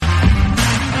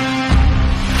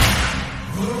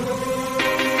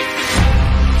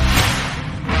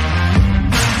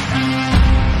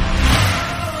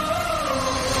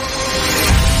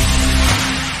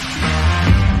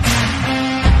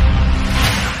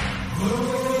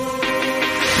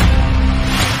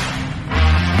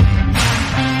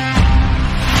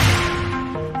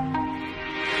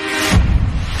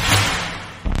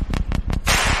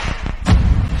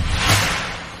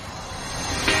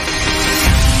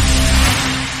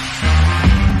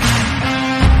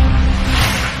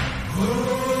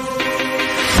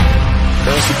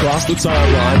across the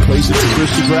timeline, plays it to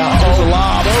Christian Brown. Oh,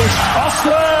 lob. A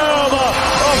slam! A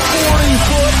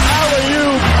 40-foot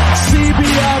alley-oop. CB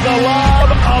on the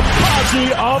lob.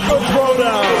 Apache on the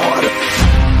throwdown.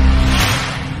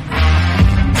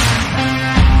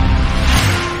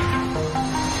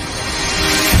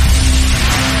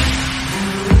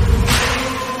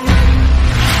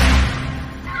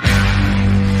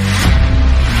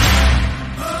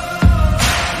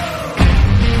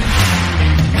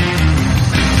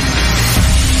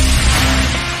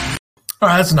 All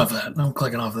right, that's enough of that. I'm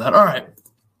clicking off of that. All right.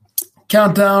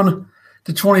 Countdown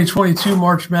to 2022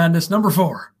 March Madness, number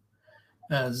 4.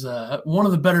 As one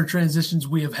of the better transitions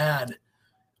we have had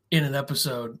in an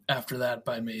episode after that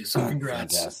by me. So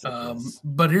congrats.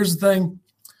 But here's the thing.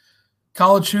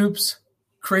 College hoops,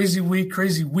 crazy week,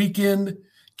 crazy weekend.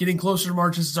 Getting closer to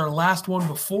March. This is our last one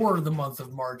before the month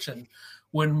of March. And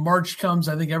when March comes,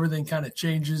 I think everything kind of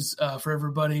changes for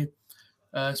everybody,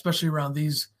 especially around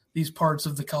these parts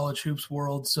of the college hoops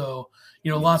world. So,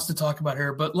 lots to talk about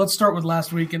here, but let's start with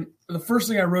last week. And the first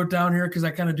thing I wrote down here, because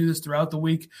I kind of do this throughout the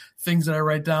week, things that I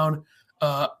write down,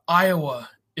 Iowa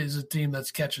is a team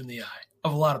that's catching the eye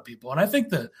of a lot of people. And I think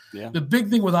the big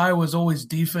thing with Iowa is always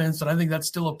defense. And I think that's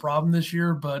still a problem this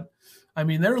year, but I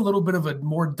mean, they're a little bit of a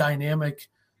more dynamic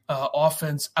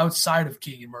offense outside of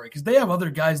Keegan Murray, because they have other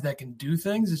guys that can do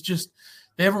things. It's just,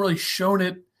 they haven't really shown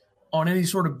it on any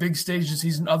sort of big stage this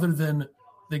season other than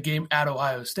the game at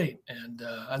Ohio State. And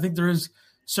I think there is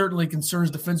certainly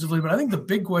concerns defensively, but I think the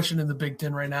big question in the Big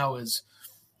Ten right now is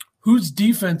whose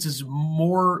defense is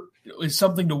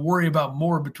something to worry about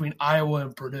more between Iowa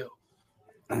and Purdue.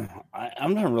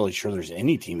 I'm not really sure there's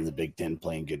any team in the Big Ten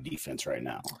playing good defense right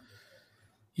now.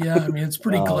 Yeah, I mean, it's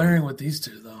pretty glaring with these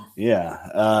two, though.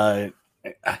 Yeah.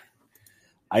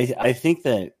 I think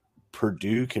that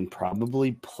Purdue can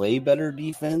probably play better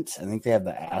defense. I think they have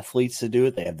the athletes to do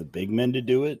it. They have the big men to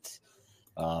do it.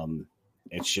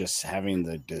 It's just having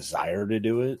the desire to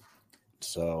do it.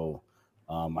 So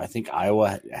I think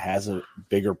Iowa has a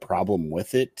bigger problem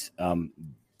with it.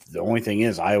 The only thing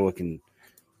is Iowa can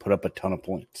put up a ton of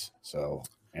points. So,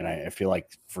 and I feel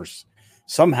like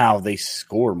somehow they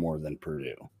score more than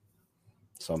Purdue.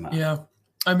 Somehow. Yeah.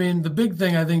 I mean, the big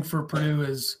thing I think for Purdue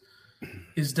is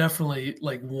definitely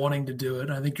like wanting to do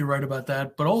it. I think you're right about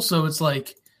that. But also it's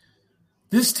like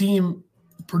this team,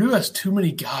 Purdue has too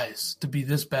many guys to be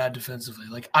this bad defensively.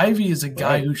 Like Ivy is a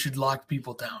guy who should lock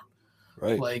people down.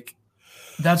 Right. Like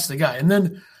that's the guy. And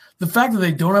then the fact that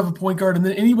they don't have a point guard and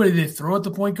then anybody they throw at the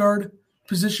point guard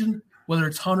position, whether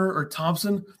it's Hunter or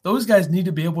Thompson, those guys need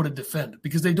to be able to defend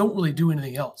because they don't really do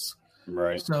anything else.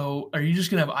 Right. So are you just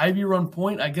going to have Ivy run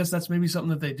point? I guess that's maybe something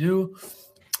that they do.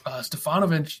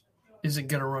 Stefanovic isn't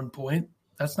going to run point.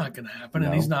 That's not going to happen. No.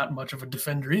 And he's not much of a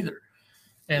defender either.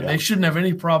 And they shouldn't have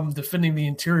any problem defending the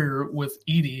interior with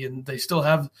Edey, and they still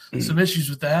have some issues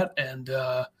with that. And,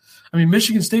 I mean,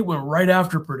 Michigan State went right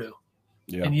after Purdue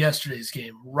in yesterday's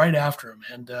game, right after him.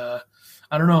 And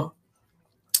I don't know.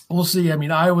 We'll see. I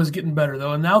mean, Iowa's getting better,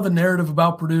 though. And now the narrative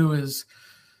about Purdue is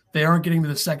they aren't getting to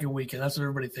the second weekend. That's what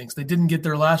everybody thinks. They didn't get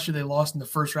there last year. They lost in the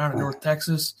first round of North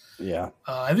Texas. Yeah.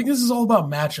 I think this is all about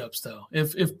matchups, though.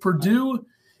 If Purdue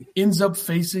ends up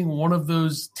facing one of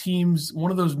those teams,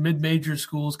 one of those mid-major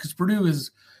schools, because Purdue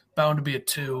is bound to be a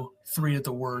 2, 3 at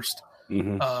the worst.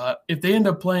 If they end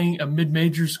up playing a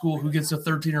mid-major school who gets a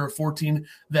 13 or a 14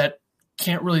 that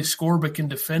can't really score but can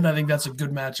defend, I think that's a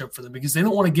good matchup for them because they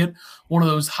don't want to get one of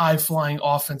those high-flying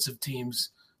offensive teams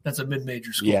that's a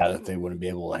mid-major school. Yeah, that they wouldn't be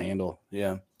able to handle.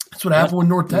 Yeah. That's what happened with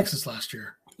North Texas last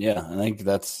year. Yeah, I think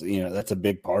that's a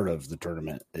big part of the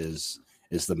tournament is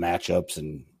the matchups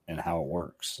and how it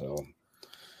works. So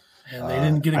and they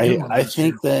didn't get a good one. I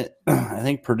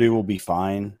think Purdue will be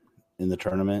fine in the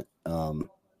tournament. That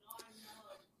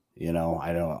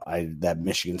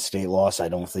Michigan State loss, I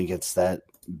don't think it's that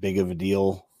big of a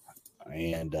deal,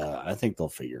 and I think they'll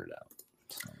figure it out.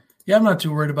 So. Yeah, I'm not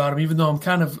too worried about them, even though I'm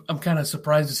kind of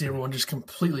surprised to see everyone just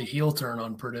completely heel turn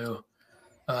on Purdue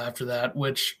after that.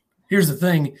 Which here's the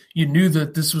thing: you knew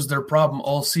that this was their problem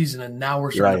all season, and now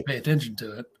we're starting to pay attention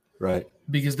to it, right?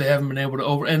 Because they haven't been able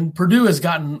to and Purdue has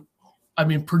gotten. I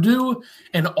mean, Purdue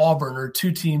and Auburn are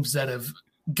two teams that have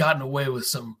gotten away with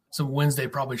some wins they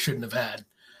probably shouldn't have had.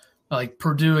 Like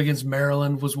Purdue against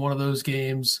Maryland was one of those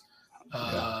games.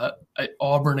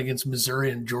 Auburn against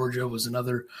Missouri and Georgia was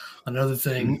another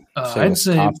thing. I'd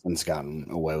say Wisconsin's gotten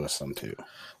away with some too.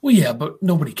 Well, yeah, but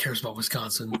nobody cares about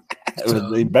Wisconsin. So.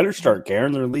 They better start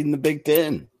caring. They're leading the Big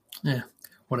Ten. Yeah,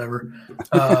 whatever.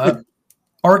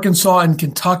 Arkansas and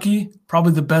Kentucky,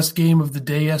 probably the best game of the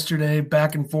day yesterday.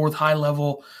 Back and forth, high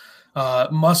level.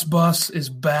 Muss Bus is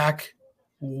back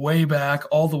way back,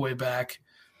 all the way back.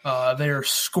 They are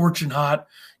scorching hot.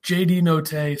 J.D.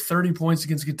 Notae, 30 points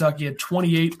against Kentucky, had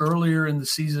 28 earlier in the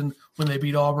season when they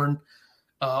beat Auburn.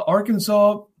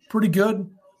 Arkansas, pretty good.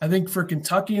 I think for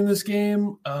Kentucky in this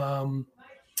game,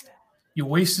 you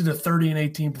wasted a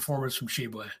 30-18 performance from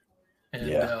Sheboy.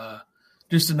 And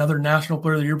just another National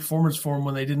Player of the Year performance for them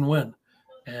when they didn't win.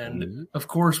 And, of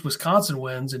course, Wisconsin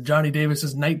wins, and Johnny Davis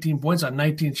has 19 points on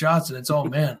 19 shots, and it's, oh,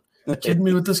 man. Are you kidding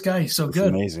me with this guy? He's so good.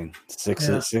 Amazing.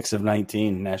 6 of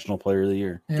 19, National Player of the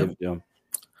Year. Yep. Give it to him.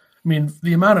 I mean,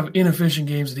 the amount of inefficient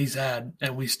games that he's had,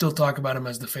 and we still talk about him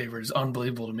as the favorite, is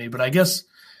unbelievable to me. But I guess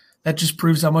that just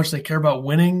proves how much they care about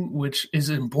winning, which is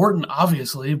important,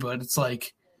 obviously, but it's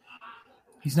like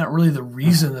he's not really the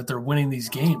reason that they're winning these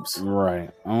games. Right.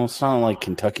 Well, it's not like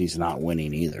Kentucky's not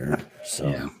winning either. So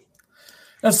yeah.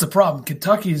 That's the problem.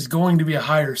 Kentucky is going to be a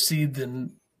higher seed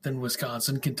than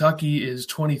Wisconsin. Kentucky is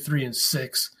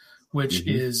 23-6, which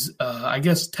is, I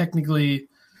guess, technically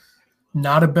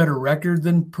not a better record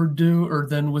than Purdue or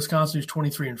than Wisconsin, who's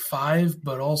 23-5.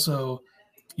 But also,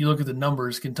 you look at the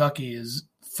numbers. Kentucky is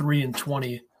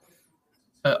 3-20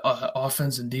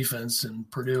 offense and defense, and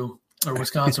Purdue or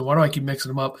Wisconsin. Why do I keep mixing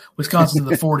them up? Wisconsin's in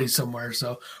the 40s somewhere.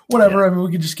 So whatever. Yeah. I mean,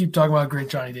 we could just keep talking about how great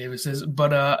Johnny Davis is.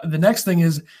 But the next thing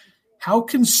is, how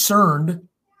concerned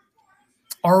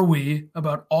are we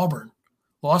about Auburn?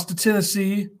 Lost to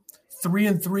Tennessee,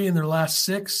 3-3 in their last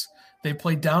 6. They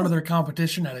played down to their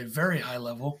competition at a very high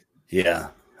level. Yeah.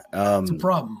 It's a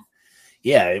problem.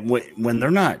 Yeah, when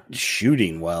they're not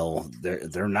shooting well,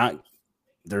 they're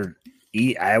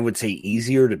I would say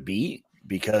easier to beat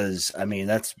because, I mean,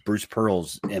 that's Bruce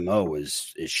Pearl's MO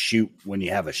is shoot when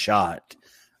you have a shot.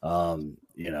 You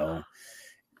know,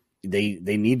 they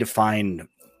need to find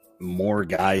more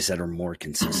guys that are more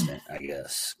consistent, I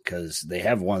guess, because they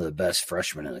have one of the best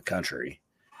freshmen in the country,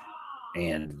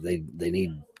 and they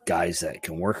need guys that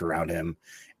can work around him.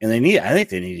 And I think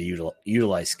they need to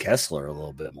utilize Kessler a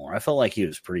little bit more. I felt like he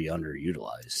was pretty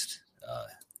underutilized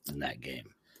in that game.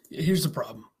 Here's the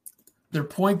problem. Their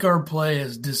point guard play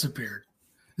has disappeared.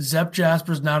 Zep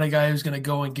Jasper's not a guy who's going to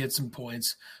go and get some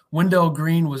points. Wendell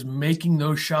Green was making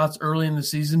those shots early in the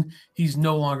season. He's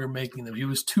no longer making them. He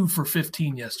was 2 for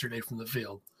 15 yesterday from the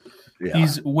field. Yeah.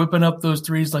 He's whipping up those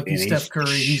threes like he's Steph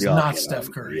Curry. He's not Steph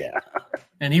Curry. Yeah.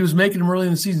 And he was making them early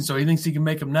in the season, so he thinks he can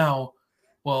make them now.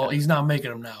 Well, he's not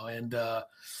making them now. And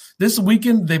this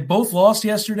weekend, they both lost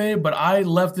yesterday, but I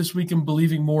left this weekend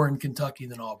believing more in Kentucky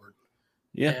than Auburn.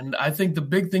 Yeah. And I think the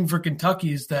big thing for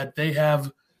Kentucky is that they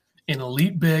have an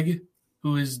elite big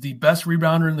who is the best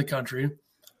rebounder in the country,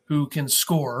 who can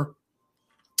score.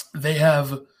 They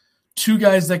have 2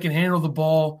 guys that can handle the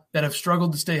ball that have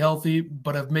struggled to stay healthy,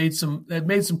 but have made some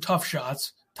tough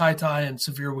shots, Ty and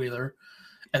Severe Wheeler.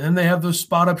 And then they have those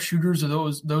spot-up shooters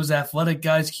or those athletic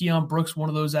guys. Keon Brooks, one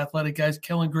of those athletic guys.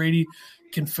 Kellen Grady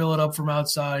can fill it up from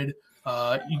outside.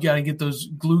 You got to get those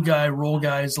glue guy, roll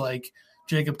guys like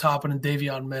Jacob Toppin and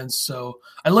Davion Mintz. So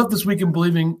I left this weekend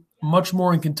believing much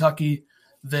more in Kentucky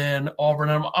than Auburn.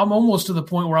 I'm almost to the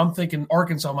point where I'm thinking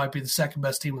Arkansas might be the second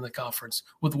best team in the conference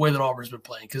with the way that Auburn's been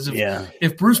playing. Because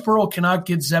if Bruce Pearl cannot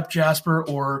get Zep Jasper,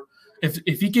 or if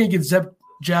he can't get Zep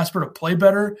Jasper to play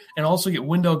better and also get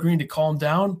Wendell Green to calm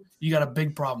down, you got a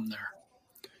big problem there.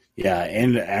 Yeah,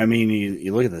 and I mean,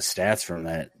 you look at the stats from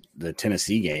the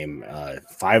Tennessee game,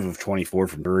 5 of 24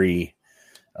 from 3.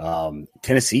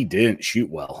 Tennessee didn't shoot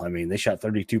well. I mean, they shot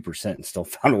 32% and still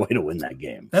found a way to win that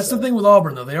game. That's the thing with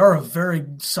Auburn, though. They are a very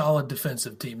solid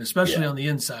defensive team, especially on the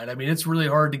inside. I mean, it's really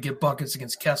hard to get buckets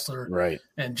against Kessler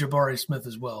and Jabari Smith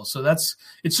as well. So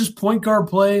it's just point guard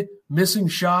play, missing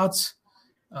shots.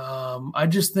 I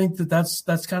just think that's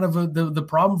kind of the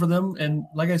problem for them. And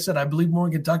like I said, I believe more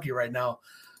in Kentucky right now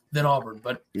than Auburn,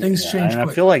 but things change quick.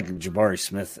 I feel like Jabari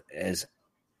Smith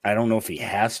I don't know if he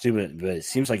has to, but it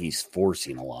seems like he's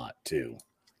forcing a lot too,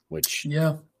 which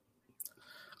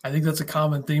I think that's a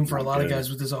common theme for a lot of guys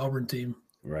with this Auburn team.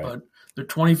 Right. But they're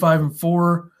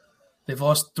 25-4. They've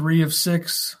lost 3 of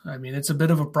 6. I mean, it's a bit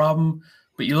of a problem,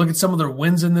 but you look at some of their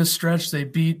wins in this stretch. They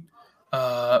beat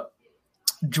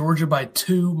Georgia by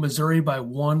 2, Missouri by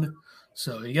 1.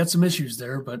 So you got some issues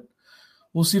there, but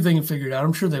we'll see if they can figure it out.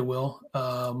 I'm sure they will.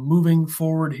 Moving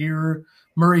forward here,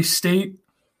 Murray State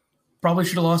probably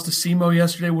should have lost to SEMO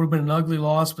yesterday. Would have been an ugly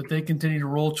loss, but they continue to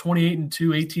roll 28-2,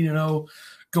 18-0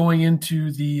 going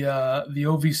into the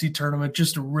OVC tournament.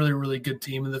 Just a really, really good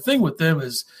team. And the thing with them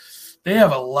is they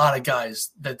have a lot of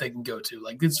guys that they can go to.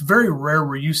 Like, it's very rare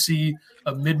where you see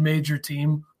a mid-major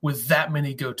team with that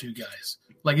many go-to guys.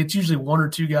 Like, it's usually 1 or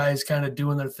 2 guys kind of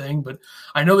doing their thing. But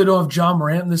I know they don't have John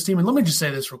Morant in this team. And let me just say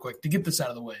this real quick to get this out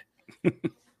of the way.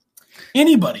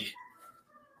 Anybody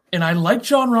And I like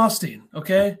John Rothstein,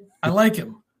 okay? I like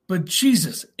him. But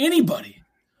Jesus, anybody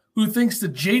who thinks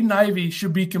that Jaden Ivey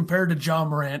should be compared to John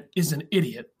Morant is an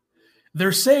idiot.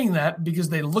 They're saying that because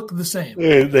they look the same.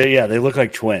 They look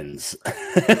like twins.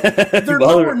 They're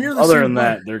nowhere near the same. Other than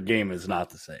that, their game is not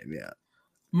the same. Yeah.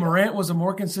 Morant was a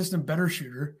more consistent, better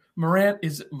shooter. Morant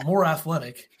is more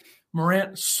athletic.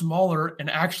 Morant smaller and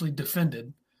actually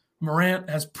defended. Morant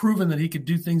has proven that he could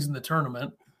do things in the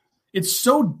tournament. It's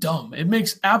so dumb. It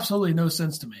makes absolutely no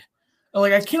sense to me.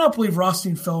 Like, I cannot believe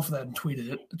Rothstein fell for that and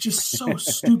tweeted it. It's just so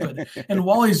stupid. And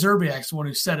Wally Zerbiak's the one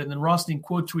who said it. And then Rothstein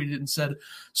quote tweeted it and said,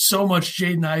 so much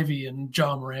Jaden Ivey and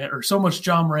John Morant, or so much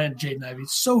John Morant and Jaden Ivey.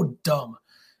 It's so dumb.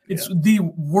 It's the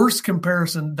worst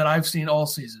comparison that I've seen all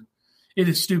season. It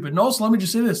is stupid. And also, let me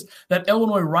just say this. That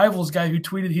Illinois Rivals guy who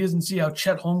tweeted he doesn't see how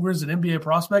Chet Holmgren's an NBA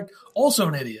prospect, also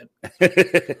an idiot.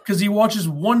 Because he watches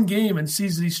one game and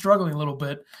sees that he's struggling a little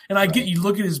bit. And I get, you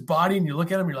look at his body and you look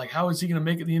at him, you're like, how is he going to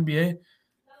make it in the NBA?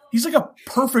 He's like a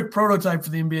perfect prototype for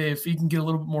the NBA if he can get a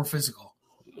little bit more physical.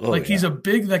 He's a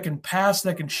big that can pass,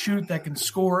 that can shoot, that can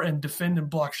score and defend and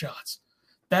block shots.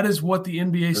 That is what the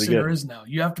NBA center is now.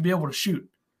 You have to be able to shoot.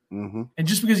 Mm-hmm. And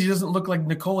just because he doesn't look like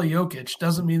Nikola Jokic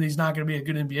doesn't mean that he's not going to be a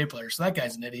good NBA player. So that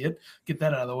guy's an idiot. Get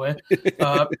that out of the way.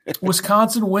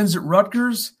 Wisconsin wins at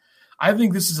Rutgers. I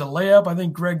think this is a layup. I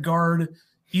think Greg Gard,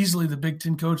 easily the Big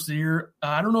Ten Coach of the Year.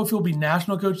 I don't know if he'll be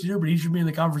National Coach of the Year, but he should be in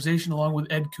the conversation along with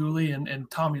Ed Cooley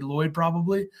and Tommy Lloyd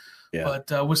probably. Yeah.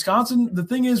 But Wisconsin, the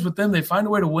thing is with them, they find a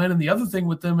way to win. And the other thing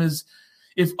with them is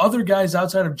if other guys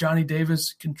outside of Johnny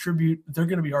Davis contribute, they're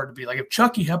going to be hard to beat. Like if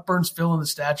Chucky Hepburn's filling the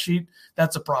stat sheet,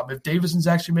 that's a problem. If Davison's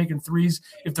actually making threes,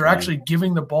 if they're actually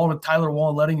giving the ball to Tyler Wall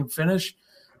and letting him finish,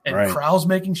 and Kral's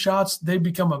making shots, they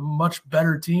become a much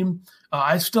better team.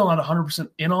 I'm still not 100%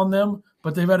 in on them,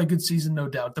 but they've had a good season, no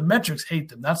doubt. The metrics hate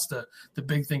them. That's the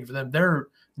big thing for them. They're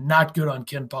not good on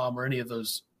KenPom or any of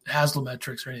those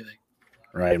Haslametrics or anything.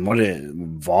 Right.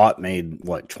 And Vaught made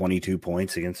 22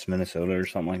 points against Minnesota or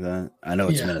something like that. I know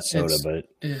it's Minnesota, but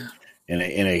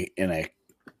in a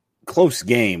close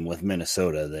game with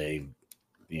Minnesota, they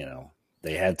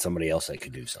had somebody else that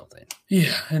could do something.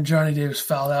 Yeah, and Johnny Davis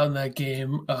fouled out in that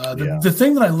game. The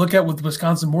thing that I look at with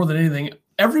Wisconsin more than anything,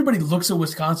 everybody looks at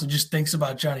Wisconsin and just thinks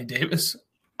about Johnny Davis.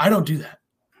 I don't do that.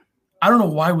 I don't know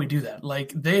why we do that.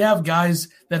 Like, they have guys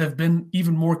that have been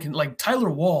even more like Tyler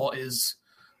Wall is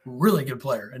really good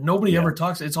player, and nobody ever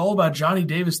talks. It's all about Johnny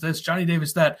Davis this, Johnny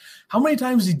Davis that. How many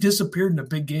times has he disappeared in a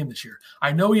big game this year?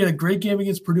 I know he had a great game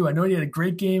against Purdue. I know he had a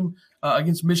great game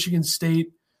against Michigan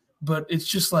State, but it's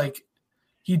just like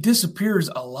he disappears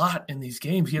a lot in these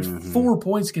games. He had 4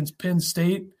 points against Penn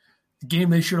State, the game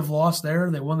they should have lost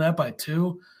there. They won that by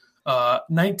 2.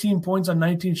 19 points on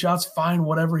 19 shots, fine,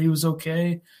 whatever. He was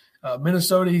okay.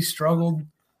 Minnesota, he struggled.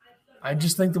 I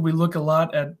just think that we look a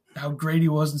lot at how great he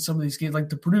was in some of these games. Like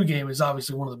the Purdue game is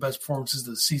obviously one of the best performances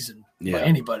of the season by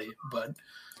anybody. But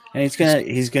he's gonna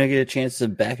get a chance to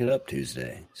back it up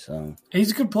Tuesday. So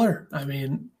he's a good player. I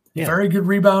mean, very good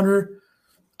rebounder,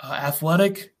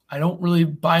 athletic. I don't really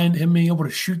buy into him being able to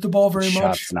shoot the ball very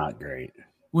much. Shot's not great.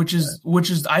 Which is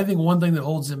I think one thing that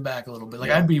holds him back a little bit.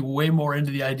 Like I'd be way more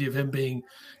into the idea of him being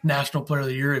National Player of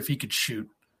the Year if he could shoot.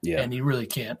 Yeah. And he really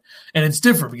can't. And it's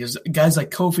different because guys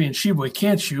like Kofi and Sheboy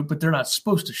can't shoot, but they're not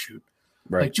supposed to shoot.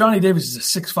 Right. Like Johnny Davis is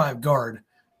a 6'5" guard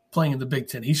playing in the Big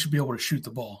Ten. He should be able to shoot the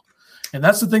ball. And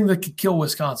that's the thing that could kill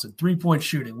Wisconsin, 3-point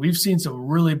shooting. We've seen some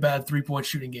really bad 3-point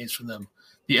shooting games from them.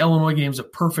 The Illinois game is a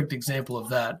perfect example of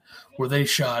that, where they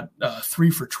shot 3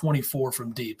 for 24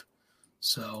 from deep.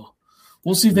 So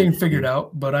we'll see if they can figure it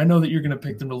out. But I know that you're going to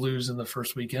pick them to lose in the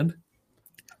first weekend.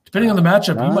 Depending on the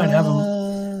matchup, you might have them.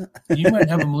 You might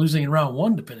have them losing in round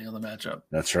 1, depending on the matchup.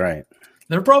 That's right.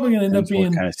 They're probably going to end up being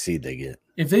what kind of seed they get.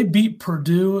 If they beat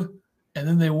Purdue and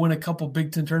then they win a couple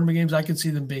Big Ten tournament games, I could see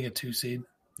them being a 2 seed.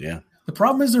 Yeah. The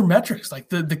problem is their metrics. Like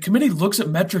the committee looks at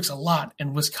metrics a lot,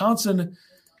 and Wisconsin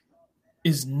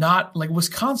is not like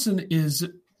Wisconsin is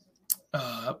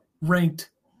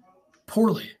ranked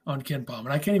poorly on KenPom,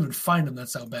 and I can't even find them.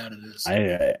 That's how bad it is.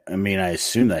 I mean, I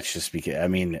assume that's just because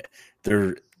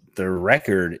their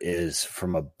record is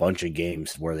from a bunch of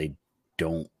games where they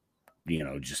don't,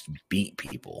 just beat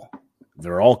people.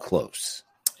 They're all close.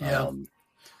 Yeah.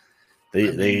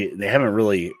 They haven't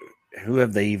really. Who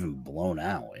have they even blown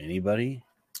out? Anybody?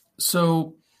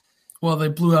 So, well, they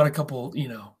blew out a couple,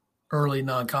 early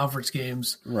non-conference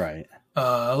games. Right.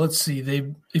 Let's see.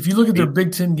 If you look at their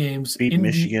Big Ten games, beat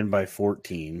Michigan by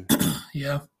 14.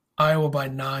 Yeah. Iowa by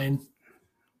 9.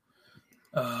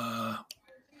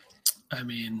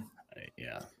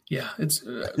 Yeah, it's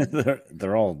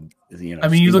they're all I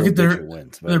mean, you look at their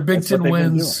wins, their Big Ten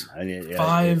wins.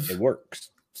 5. It works.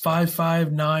 5,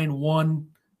 5, 9, 1,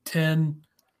 10,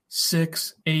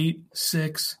 6, 8,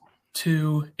 6,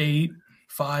 2, 8,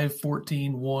 5,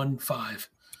 14, 1, 5.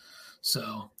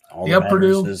 So all they that got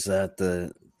matters Purdue. is that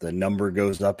the number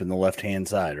goes up in the left-hand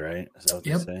side, right? Is that what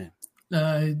Yep. they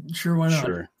say? Sure, why not?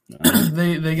 Sure.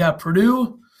 They got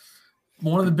Purdue,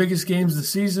 one of the biggest games of the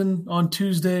season on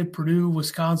Tuesday. Purdue,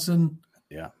 Wisconsin.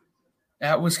 Yeah.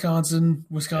 At Wisconsin.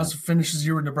 Wisconsin finishes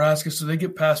here with Nebraska, so they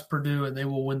get past Purdue and they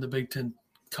will win the Big Ten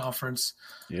Conference.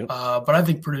 Yep. But I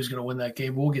think Purdue's going to win that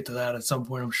game. We'll get to that at some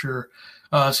point, I'm sure.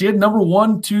 So you had number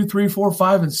 1, 2, 3, 4,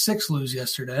 5, and 6 lose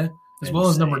yesterday, as well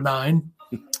as number 9.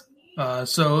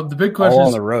 So the big question all on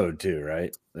is the road too,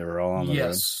 right? They were all on the road.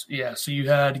 yes, yeah. So you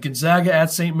had Gonzaga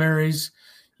at St. Mary's,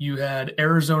 you had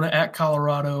Arizona at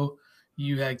Colorado,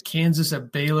 you had Kansas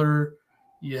at Baylor,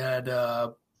 you had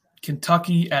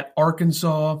Kentucky at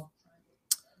Arkansas,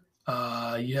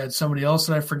 you had somebody else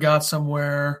that I forgot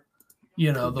somewhere.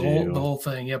 You know, the whole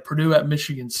thing. Yeah, Purdue at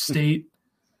Michigan State.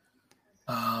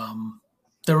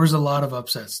 There was a lot of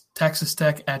upsets. Texas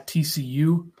Tech at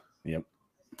TCU. Yep.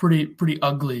 Pretty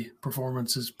ugly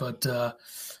performances, but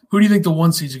who do you think the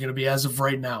 1 seeds are going to be as of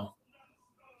right now?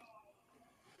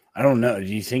 I don't know. Do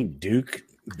you think Duke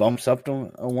bumps up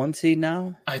to a 1 seed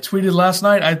now? I tweeted last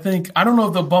night. I don't know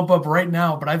if they'll bump up right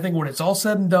now, but I think when it's all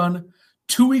said and done,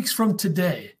 2 weeks from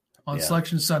today on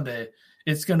Selection Sunday,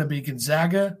 it's going to be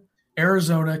Gonzaga,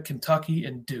 Arizona, Kentucky,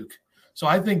 and Duke. So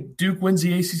I think Duke wins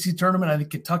the ACC tournament. I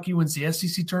think Kentucky wins the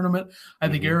SEC tournament. I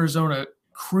think Arizona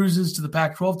cruises to the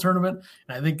Pac-12 tournament,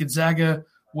 and I think Gonzaga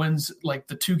wins like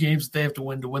the 2 games that they have to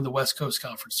win the West Coast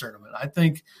Conference tournament. I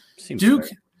think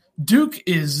Duke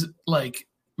is like,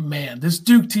 man, this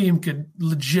Duke team could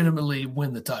legitimately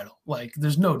win the title. Like,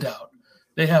 there's no doubt.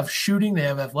 They have shooting, they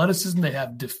have athleticism, they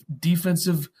have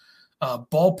defensive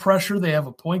ball pressure. They have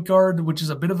a point guard, which is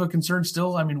a bit of a concern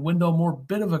still. I mean, Wendell Moore,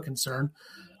 bit of a concern.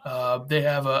 They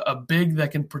have a big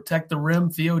that can protect the rim.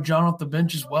 Theo John off the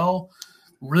bench as well.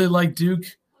 Really like Duke.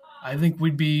 I think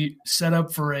we'd be set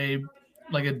up for a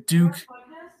Duke,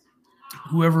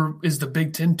 whoever is the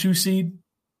Big Ten 2 seed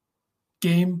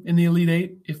game in the Elite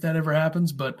Eight, if that ever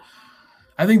happens. But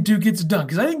I think Duke gets it done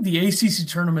because I think the ACC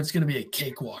tournament's going to be a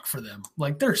cakewalk for them.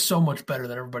 Like, they're so much better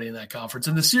than everybody in that conference.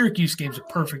 And the Syracuse game's a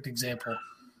perfect example.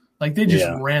 Like, they just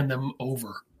ran them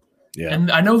over. Yeah. And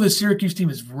I know the Syracuse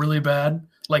team is really bad,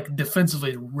 like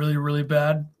defensively really, really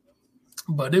bad,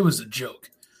 but it was a joke.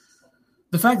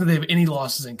 The fact that they have any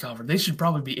losses in conference, they should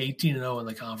probably be 18-0 in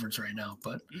the conference right now.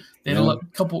 But they had a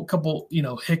couple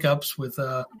hiccups with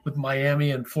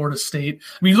Miami and Florida State.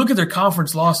 I mean, you look at their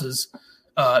conference losses.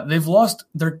 They've lost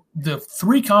the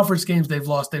 3 conference games they've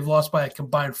lost by a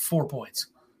combined 4 points.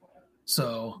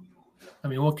 So, I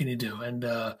mean, what can you do? And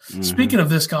speaking of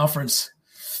this conference,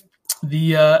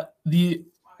 the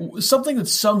something that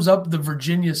sums up the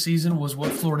Virginia season was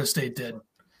what Florida State did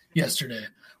yesterday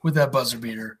with that buzzer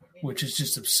beater, which is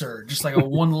just absurd. Just like a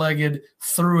one-legged,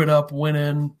 threw it up, went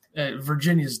in.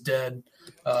 Virginia's dead.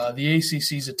 The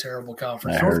ACC is a terrible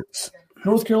conference. That hurts.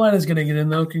 North Carolina's going to get in,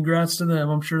 though. Congrats to them.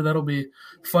 I'm sure that'll be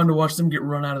fun to watch them get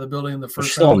run out of the building in the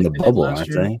first round. Still in the bubble,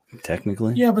 aren't they?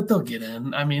 Technically. Yeah, but they'll get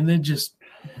in. I mean,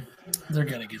 they're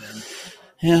going to get in.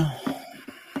 Yeah.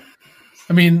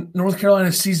 I mean, North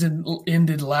Carolina's season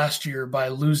ended last year by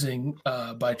losing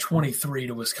by 23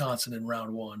 to Wisconsin in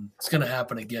round 1. It's going to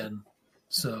happen again.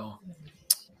 So,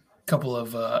 a couple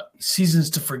of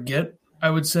seasons to forget, I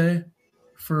would say,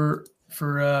 for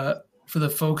the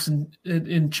folks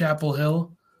in Chapel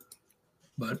Hill.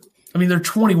 But I mean, they're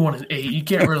 21-8. You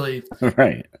can't really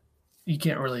right. You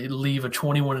can't really leave a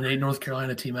 21-8 North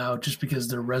Carolina team out just because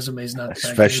their resume is not.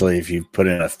 Especially if you put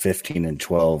in a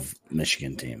 15-12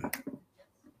 Michigan team.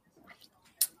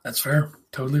 That's fair.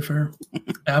 Totally fair.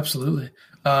 Absolutely.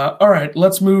 All right,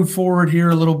 let's move forward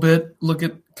here a little bit. Look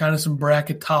at kind of some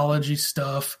bracketology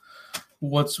stuff.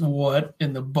 What's what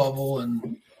in the bubble?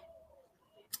 And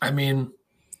I mean,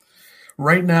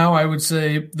 right now I would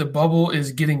say the bubble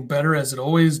is getting better as it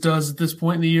always does at this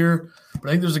point in the year. But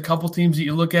I think there's a couple teams that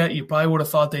you look at, you probably would have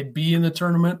thought they'd be in the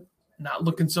tournament. Not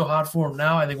looking so hot for them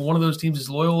now. I think one of those teams is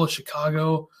Loyola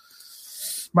Chicago.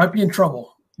 Might be in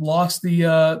trouble. Lost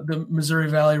the Missouri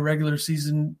Valley regular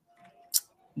season.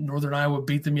 Northern Iowa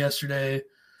beat them yesterday.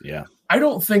 Yeah. I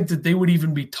don't think that they would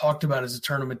even be talked about as a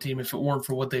tournament team if it weren't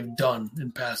for what they've done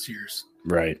in past years.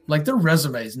 Right. Like, their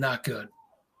resume is not good.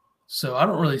 So I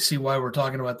don't really see why we're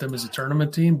talking about them as a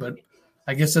tournament team, but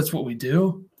I guess that's what we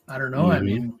do. I don't know. Mm-hmm. I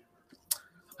mean,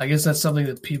 I guess that's something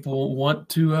that people want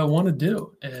to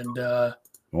do. And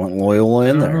want Loyola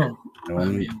in there. I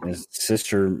mean, is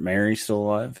Sister Mary still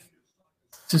alive?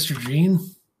 Sister Jean?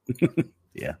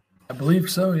 Yeah. I believe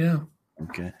so, yeah.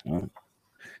 Okay. Well,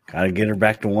 got to get her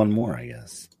back to one more, I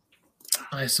guess.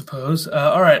 I suppose.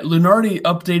 All right. Lunardi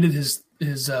updated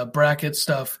his bracket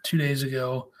stuff 2 days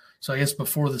ago. So I guess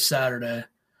before the Saturday.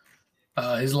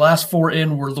 His last 4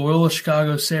 in were Loyola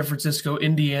Chicago, San Francisco,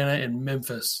 Indiana, and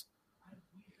Memphis.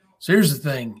 So here's the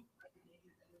thing.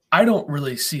 I don't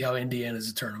really see how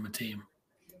Indiana's a tournament team.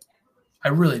 I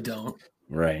really don't.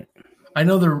 Right. I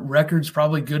know their record's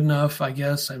probably good enough, I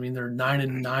guess. I mean, they're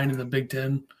 9-9 in the Big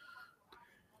Ten.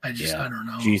 I don't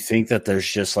know. Do you think that there's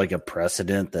just like a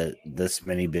precedent that this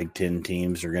many Big Ten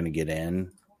teams are going to get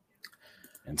in?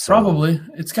 And so, probably.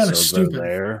 It's kind of stupid.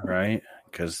 There, right?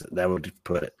 Because that would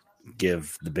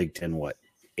give the Big Ten,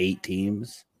 8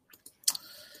 teams?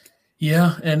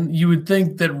 Yeah, and you would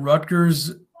think that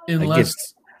Rutgers,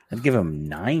 I'd give them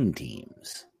 9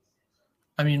 teams.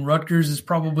 I mean, Rutgers is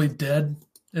probably dead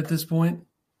at this point.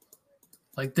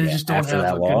 Like they just don't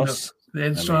have a good enough. They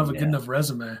just don't have a good enough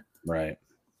resume. Right.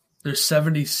 They're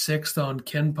 76th on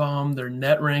KenPom. Their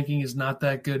net ranking is not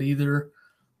that good either.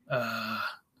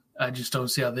 I just don't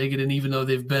see how they get in, even though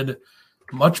they've been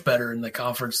much better in the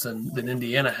conference than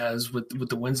Indiana has with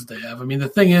the wins that they have. I mean, the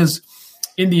thing is,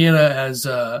 Indiana is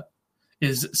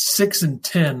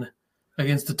 6-10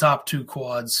 against the top 2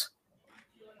 quads.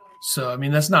 So, I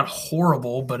mean, that's not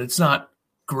horrible, but it's not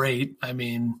great. I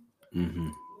mean,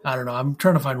 I don't know. I'm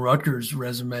trying to find Rutgers'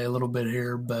 resume a little bit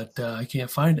here, but I can't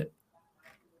find it.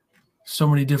 So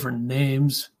many different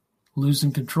names,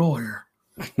 losing control here.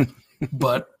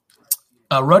 But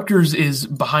Rutgers is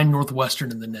behind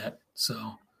Northwestern in the net.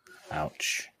 So,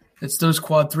 ouch. It's those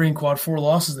quad 3 and quad 4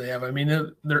 losses they have. I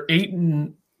mean, they're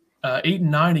 8-9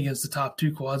 against the top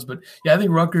 2 quads. But yeah, I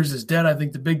think Rutgers is dead. I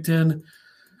think the Big Ten.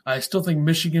 I still think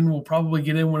Michigan will probably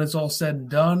get in when it's all said and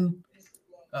done.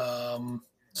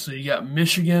 So you got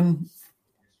Michigan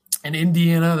and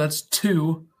Indiana. That's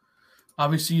 2.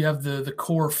 Obviously, you have the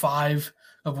core 5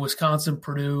 of Wisconsin,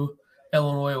 Purdue,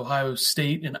 Illinois, Ohio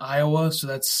State, and Iowa. So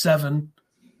that's 7.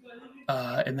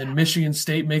 And then Michigan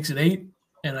State makes it 8.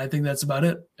 And I think that's about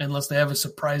it, unless they have a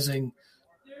surprising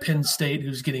Penn State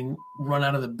who's getting run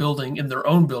out of the building in their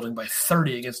own building by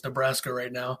 30 against Nebraska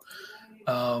right now.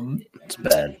 It's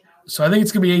bad. So I think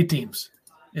it's going to be 8 teams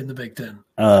in the Big Ten.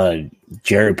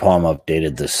 Jerry Palm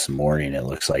updated this morning. It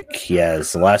looks like he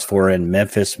has the last 4 in: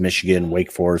 Memphis, Michigan,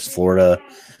 Wake Forest, Florida.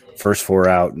 First 4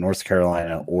 out: North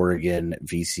Carolina, Oregon,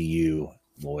 VCU,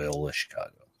 Loyola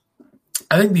Chicago.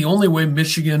 I think the only way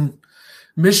Michigan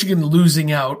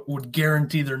losing out would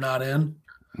guarantee they're not in.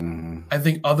 I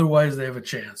think otherwise they have a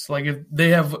chance. Like if they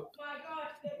have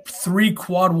 3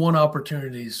 quad 1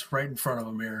 opportunities right in front of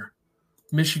them here.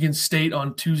 Michigan State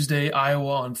on Tuesday,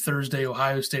 Iowa on Thursday,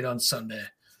 Ohio State on Sunday.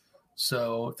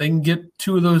 So if they can get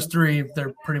 2 of those 3,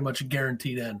 they're pretty much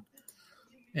guaranteed in.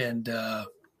 And,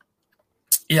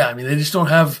 yeah, I mean, they just don't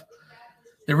have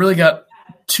 – they really got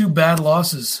 2 bad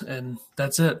losses, and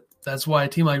that's it. That's why a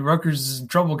team like Rutgers is in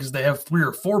trouble, because they have 3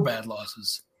 or 4 bad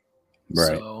losses.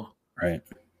 Right. So right.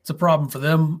 It's a problem for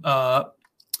them.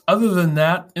 Other than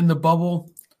that, in the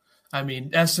bubble, I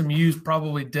mean, SMU's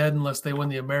probably dead unless they win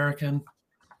the American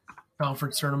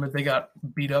Conference tournament. They got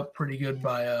beat up pretty good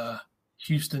by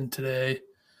Houston today.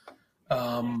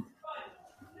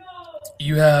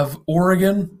 You have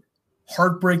Oregon,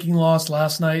 heartbreaking loss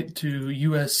last night to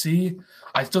USC.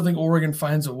 I still think Oregon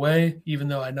finds a way, even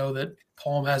though I know that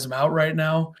Palm has them out right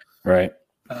now. Right.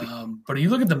 But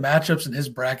you look at the matchups in his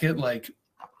bracket, like,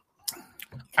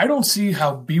 I don't see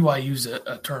how BYU's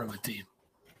a tournament team.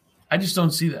 I just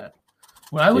don't see that.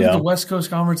 When I look at the West Coast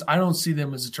Conference, I don't see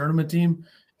them as a tournament team,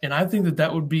 and I think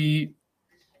that would be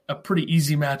a pretty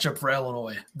easy matchup for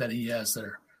Illinois that he has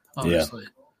there, honestly.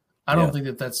 I don't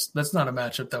think that's not a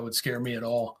matchup that would scare me at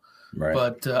all. Right.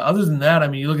 But other than that, I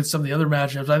mean, you look at some of the other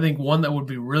matchups, I think one that would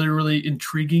be really, really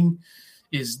intriguing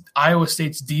is Iowa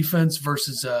State's defense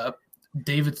versus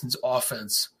Davidson's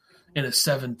offense in a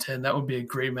 7-10. That would be a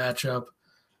great matchup.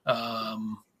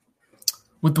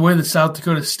 With the way that South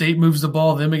Dakota State moves the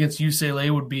ball, them against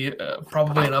UCLA would be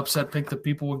probably an upset pick that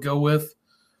people would go with.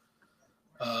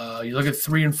 You look at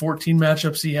 3 and 14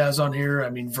 matchups he has on here. I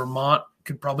mean, Vermont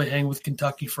could probably hang with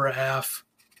Kentucky for a half.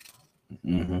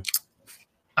 Mm-hmm.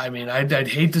 I mean, I'd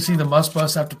hate to see the Muss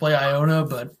Bus have to play Iona,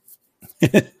 but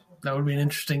that would be an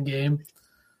interesting game.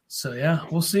 So, yeah,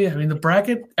 we'll see. I mean, the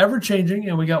bracket ever-changing,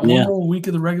 and we got one more week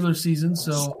of the regular season.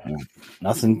 So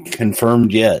nothing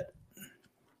confirmed yet.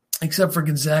 Except for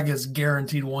Gonzaga's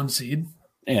guaranteed 1 seed.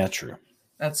 Yeah, true.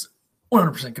 That's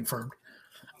 100% confirmed.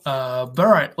 But all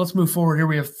right, let's move forward here.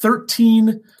 We have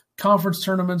 13 conference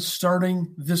tournaments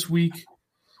starting this week.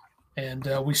 And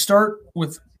we start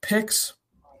with picks.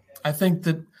 I think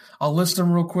that I'll list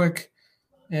them real quick.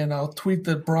 And I'll tweet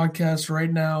the broadcast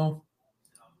right now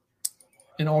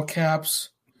in all caps.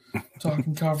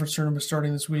 Talking conference tournament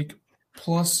starting this week.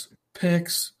 Plus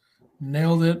picks.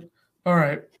 Nailed it. All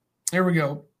right. Here we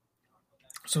go.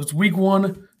 So it's week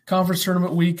 1, conference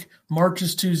tournament week. March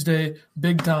is Tuesday.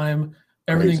 Big time.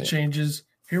 Everything Crazy. Changes.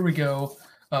 Here we go.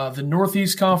 The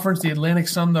Northeast Conference, the Atlantic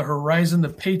Sun, the Horizon, the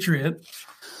Patriot,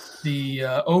 the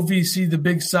OVC, the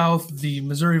Big South, the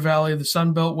Missouri Valley, the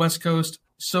Sun Belt, West Coast,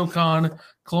 SoCon,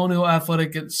 Colonial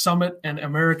Athletic, Summit, and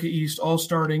America East all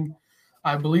starting.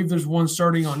 I believe there's one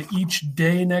starting on each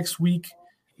day next week,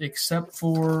 except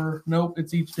for – nope,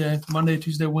 it's each day. Monday,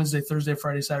 Tuesday, Wednesday, Thursday,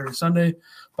 Friday, Saturday, Sunday.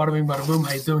 Bada bing, bada boom.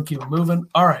 How you doing? Keep it moving.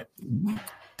 All right.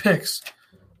 Picks.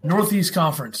 Northeast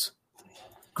Conference.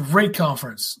 Great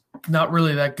conference. Not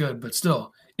really that good, but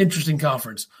still interesting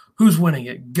conference. Who's winning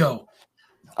it? Go.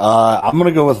 I'm going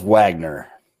to go with Wagner.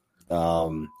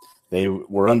 They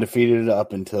were undefeated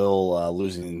up until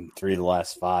losing 3 of the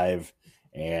last 5,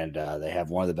 and they have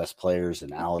one of the best players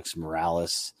in Alex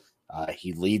Morales.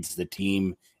 He leads the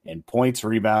team in points,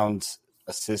 rebounds,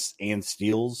 assists, and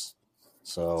steals.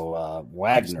 So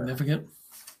Wagner, Significant.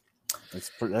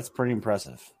 That's pretty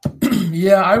impressive.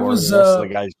 Yeah, I Or was. the rest of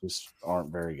the guys just aren't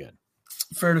very good.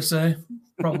 Fair to say,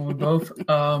 probably both.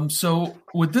 So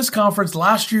with this conference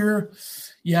last year,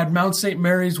 you had Mount St.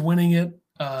 Mary's winning it.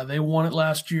 They won it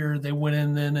last year. They went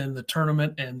in then in the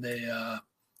tournament and they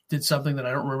did something that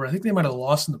I don't remember. I think they might have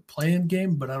lost in the play-in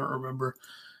game, but I don't remember.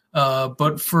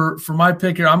 But for my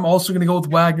pick here, I'm also going to go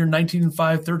with Wagner, 19-5,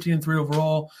 13-3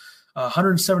 overall,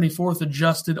 174th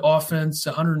adjusted offense,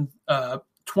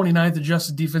 129th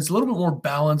adjusted defense, a little bit more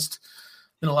balanced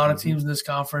than a lot of teams in this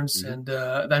conference. And,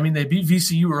 they beat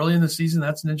VCU early in the season.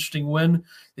 That's an interesting win.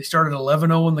 They started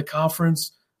 11-0 in the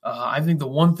conference. I think the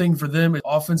one thing for them is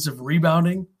offensive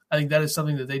rebounding. I think that is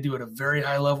something that they do at a very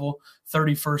high level,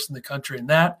 31st in the country in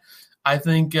that. I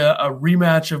think a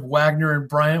rematch of Wagner and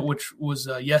Bryant, which was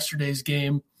yesterday's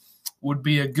game, would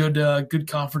be a good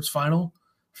conference final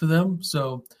for them.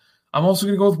 So I'm also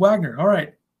going to go with Wagner. All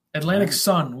right. Atlantic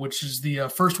Sun, which is the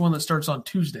first one that starts on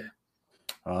Tuesday.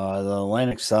 The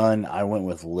Atlantic Sun, I went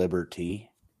with Liberty.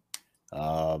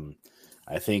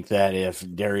 I think that if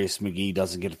Darius McGee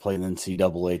doesn't get to play in the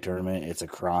NCAA tournament, it's a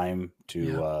crime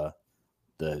to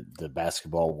the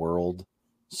basketball world.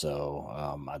 So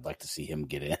I'd like to see him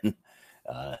get in.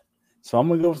 So I'm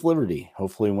going to go with Liberty,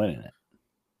 hopefully winning it.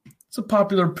 It's a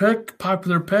popular pick.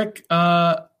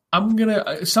 I'm going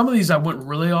to – some of these I went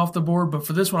really off the board, but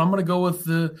for this one I'm going to go with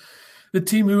the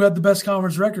team who had the best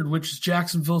conference record, which is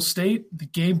Jacksonville State, the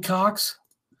Gamecocks.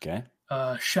 Okay.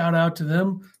 Shout out to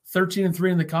them.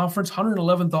 13-3 in the conference,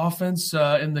 111th offense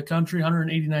in the country,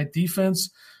 189th defense.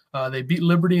 They beat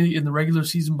Liberty in the regular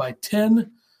season by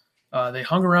 10. They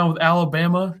hung around with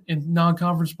Alabama in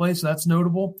non-conference play, so that's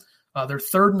notable. They're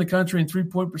third in the country in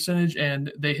three-point percentage,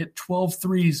 and they hit 12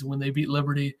 threes when they beat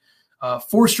Liberty.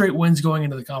 4 straight wins going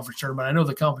into the conference tournament. I know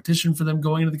the competition for them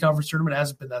going into the conference tournament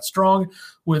hasn't been that strong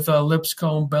with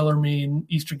Lipscomb, Bellarmine,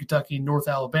 Eastern Kentucky, North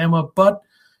Alabama, but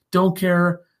don't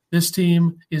care. This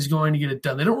team is going to get it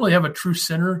done. They don't really have a true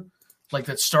center like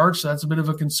that starts, so that's a bit of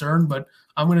a concern, but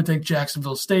I'm going to take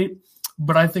Jacksonville State.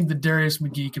 But I think that Darius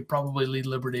McGee could probably lead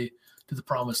Liberty to the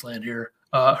promised land here.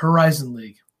 Horizon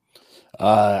League.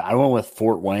 I went with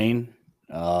Fort Wayne.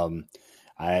 I'm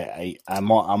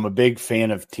a big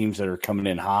fan of teams that are coming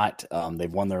in hot.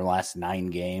 They've won their last 9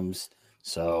 games,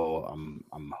 so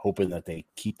I'm hoping that they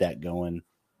keep that going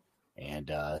and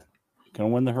going to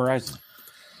win the Horizon.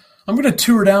 I'm going to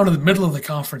tour down to the middle of the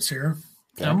conference here.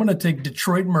 Okay. I'm going to take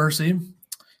Detroit Mercy,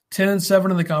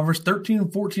 10-7 in the conference,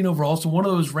 13-14 overall. So one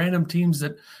of those random teams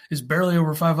that is barely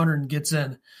over 500 and gets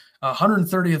in.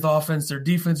 130th offense. Their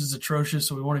defense is atrocious,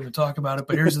 so we won't even talk about it.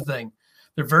 But here's the thing.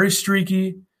 They're very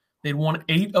streaky. They'd won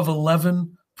 8 of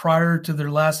 11 prior to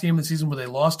their last game of the season where they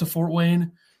lost to Fort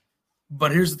Wayne.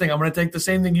 But here's the thing. I'm going to take the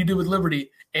same thing you do with Liberty.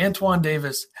 Antoine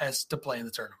Davis has to play in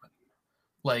the tournament.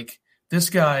 Like, this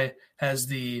guy has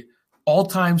the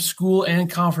all-time school and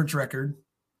conference record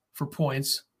for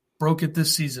points, broke it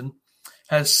this season,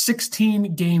 has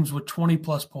 16 games with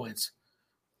 20-plus points,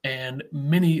 and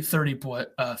many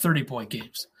 30-point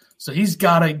games. So he's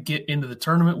got to get into the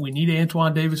tournament. We need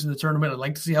Antoine Davis in the tournament. I'd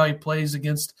like to see how he plays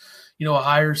against, a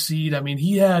higher seed. I mean,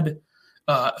 he had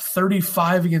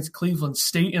 35 against Cleveland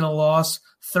State in a loss,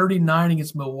 39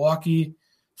 against Milwaukee,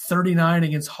 39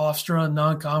 against Hofstra in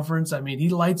non-conference. I mean, he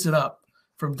lights it up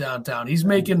from downtown. He's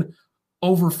making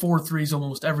over 4 threes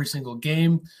almost every single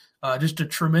game. Just a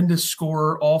tremendous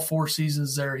scorer all 4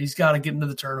 seasons there. He's got to get into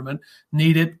the tournament.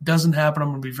 Need it. Doesn't happen. I'm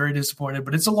going to be very disappointed,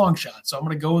 but it's a long shot. So I'm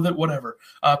going to go with it, whatever.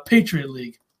 Patriot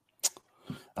League.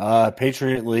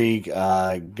 Patriot League,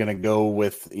 gonna go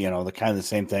with the kind of the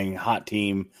same thing. Hot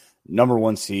team, number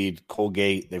 1 seed,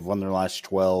 Colgate. They've won their last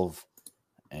 12,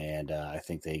 and I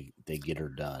think they get her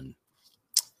done.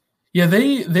 Yeah,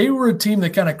 they were a team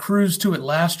that kind of cruised to it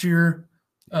last year,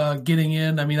 getting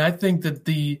in. I mean, I think that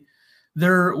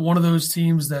they're one of those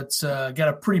teams that's got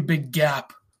a pretty big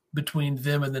gap between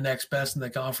them and the next best in the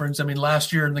conference. I mean,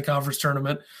 last year in the conference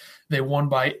tournament, they won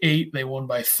by 8, they won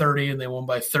by 30, and they won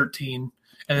by 13.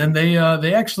 And then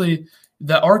they actually,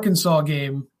 the Arkansas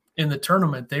game in the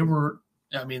tournament,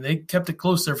 they kept it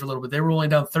close there for a little bit. They were only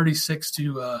down 36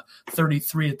 to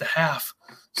 33 at the half.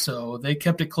 So they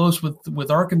kept it close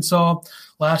with Arkansas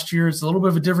last year. It's a little bit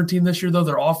of a different team this year, though.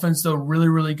 Their offense, though, really,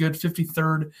 really good.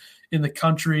 53rd in the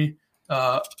country.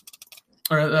 Or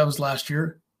that was last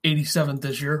year. 87th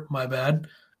this year. My bad.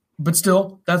 But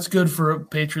still, that's good for a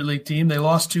Patriot League team. They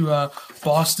lost to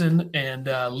Boston and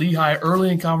Lehigh early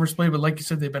in conference play, but like you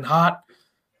said, they've been hot.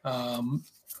 I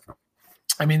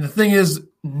mean, the thing is,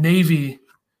 Navy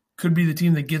could be the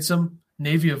team that gets them.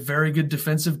 Navy, a very good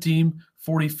defensive team,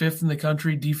 45th in the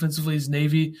country. Defensively is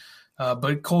Navy,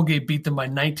 but Colgate beat them by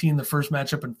 19 the first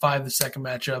matchup and 5 the second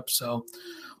matchup. So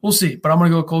we'll see. But I'm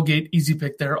going to go Colgate, easy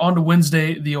pick there. On to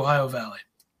Wednesday, the Ohio Valley.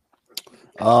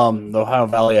 The Ohio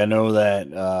Valley, I know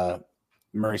that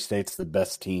Murray State's the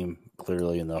best team,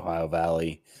 clearly, in the Ohio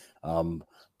Valley.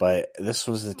 But this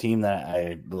was the team that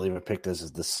I believe I picked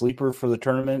as the sleeper for the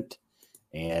tournament.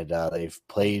 And they've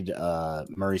played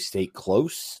Murray State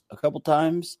close a couple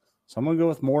times. So I'm going to go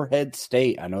with Morehead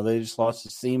State. I know they just lost to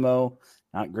SEMO.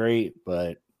 Not great,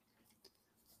 but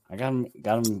I got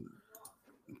them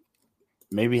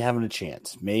maybe having a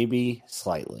chance. Maybe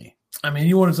slightly. I mean,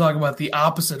 you want to talk about the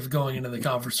opposite of going into the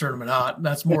conference tournament hot.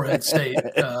 That's Morehead State.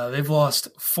 They've lost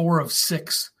 4 of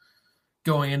 6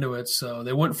 going into it. So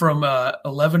they went from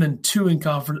 11-2 in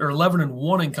conference, or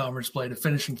 11-1 in conference play, to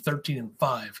finishing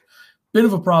 13-5. Bit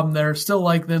of a problem there. Still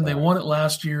like them. They won it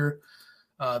last year.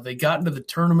 They got into the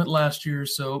tournament last year.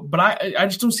 So, but I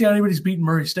just don't see how anybody's beating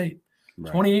Murray State.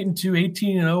 Right. 28-2,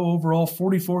 18-0 overall,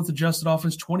 44th adjusted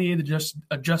offense, 28th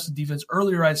adjusted defense.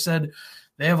 Earlier I said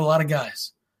they have a lot of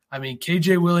guys. I mean,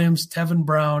 KJ Williams, Tevin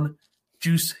Brown,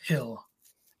 Juice Hill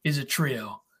is a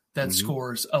trio that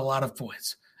scores a lot of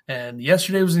points. And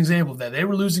yesterday was an example of that. They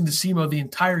were losing to SEMO the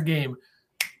entire game,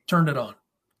 turned it on.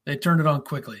 They turned it on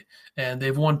quickly. And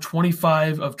they've won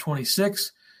 25 of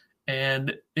 26.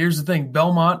 And here's the thing,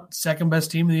 Belmont, second best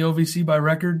team in the OVC by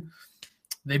record.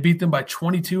 They beat them by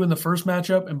 22 in the first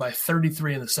matchup and by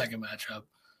 33 in the second matchup.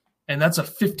 And that's a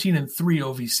 15-3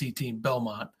 OVC team,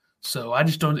 Belmont. So I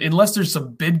just don't – unless there's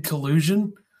some bid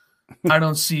collusion, I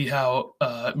don't see how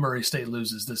Murray State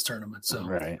loses this tournament.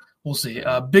 So We'll see.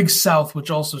 Big South, which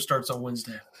also starts on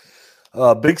Wednesday.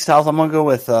 Big South, I'm going to go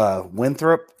with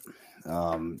Winthrop.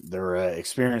 They're an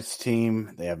experienced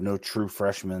team. They have no true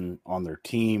freshmen on their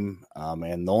team.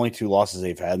 And the only 2 losses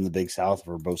they've had in the Big South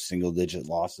were both single-digit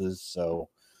losses. So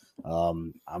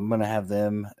I'm going to have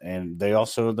them. And they're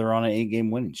on an 8-game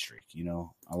winning streak.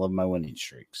 I love my winning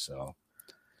streak. So.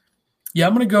 Yeah,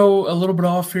 I'm going to go a little bit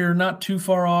off here, not too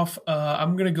far off.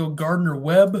 I'm going to go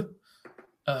Gardner-Webb.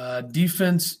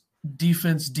 Defense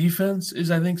is,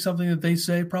 I think, something that they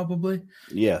say probably.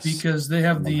 Yes. Because they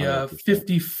have the 100%.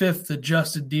 55th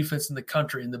adjusted defense in the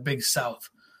country in the Big South.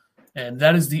 And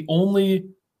that is the only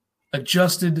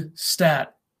adjusted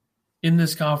stat in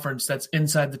this conference that's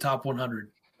inside the top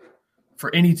 100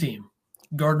 for any team.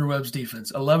 Gardner-Webb's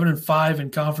defense, 11-5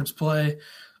 in conference play.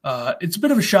 It's a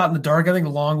bit of a shot in the dark. I think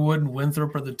Longwood and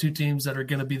Winthrop are the 2 teams that are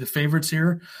going to be the favorites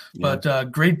here. Yeah.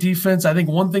 But great defense. I think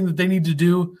one thing that they need to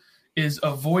do is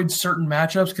avoid certain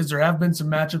matchups, because there have been some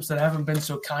matchups that haven't been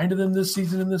so kind to them this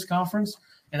season in this conference.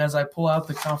 And as I pull out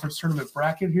the conference tournament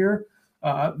bracket here,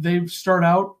 they start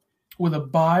out with a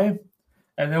bye,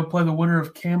 and they'll play the winner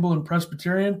of Campbell and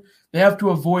Presbyterian. They have to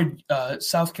avoid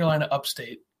South Carolina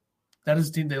Upstate. That is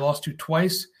a team they lost to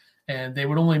twice, and they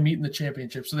would only meet in the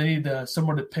championship. So they need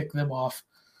someone to pick them off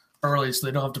early so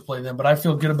they don't have to play them. But I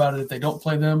feel good about it if they don't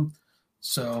play them.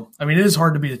 So, I mean, it is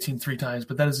hard to beat a team 3 times,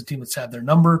 but that is a team that's had their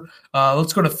number.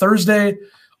 Let's go to Thursday.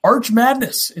 Arch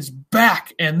Madness is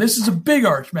back, and this is a big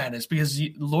Arch Madness because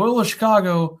Loyola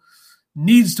Chicago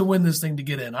needs to win this thing to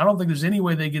get in. I don't think there's any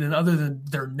way they get in other than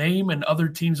their name and other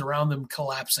teams around them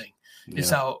collapsing.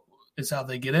 Yeah. Is how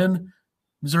they get in.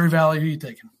 Missouri Valley, who are you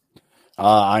taking?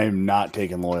 I am not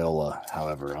taking Loyola,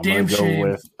 however. I'm going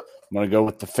to go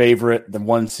with the favorite, the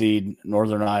 1 seed,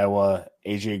 Northern Iowa.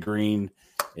 AJ Green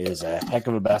is a heck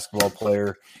of a basketball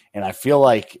player, and I feel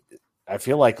like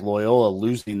Loyola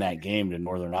losing that game to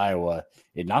Northern Iowa,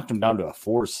 it knocked them down to a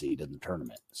 4 seed in the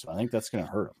tournament. So I think that's going to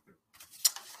hurt them.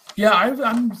 Yeah,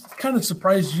 I'm kind of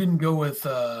surprised you didn't go with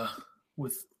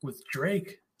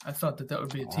Drake. I thought that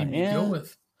would be a team you'd go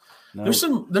with. No.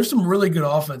 There's some really good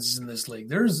offenses in this league.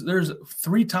 There's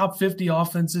 3 top 50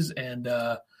 offenses and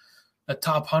a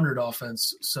top 100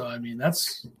 offense. So I mean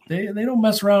they don't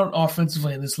mess around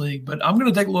offensively in this league. But I'm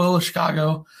going to take Loyola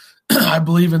Chicago. I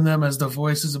believe in them as the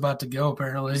voice is about to go.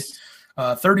 Apparently,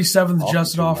 37th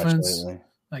adjusted offense.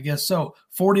 I guess so.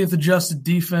 40th adjusted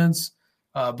defense.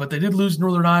 But they did lose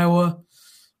Northern Iowa.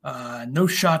 No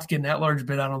shot to get an at-large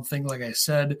bid, I don't think, like I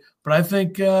said. But I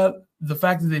think the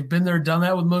fact that they've been there, done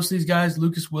that with most of these guys,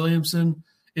 Lucas Williamson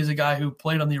is a guy who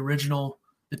played on the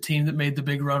team that made the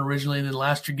big run originally, and then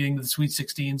last year getting to the Sweet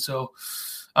 16. So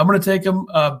I'm going to take them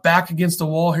back against the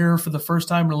wall here for the first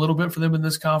time in a little bit for them in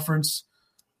this conference.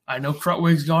 I know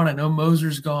Krutwig's gone. I know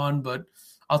Moser's gone, but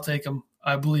I'll take them.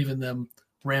 I believe in them.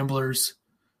 Ramblers.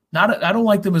 I don't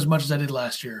like them as much as I did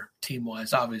last year,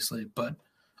 team-wise, obviously, but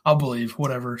I'll believe.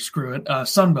 Whatever. Screw it.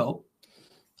 Sunbelt.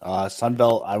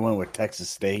 Sunbelt, I went with Texas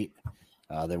State.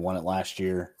 They won it last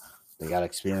year. They got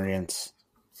experience.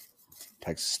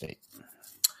 Texas State.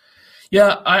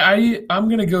 Yeah, I'm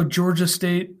going to go Georgia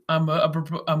State. I'm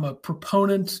a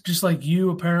proponent, just like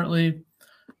you, apparently,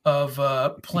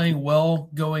 of playing well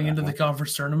going into the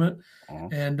conference tournament.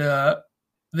 And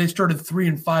they started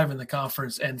 3-5 in the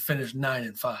conference and finished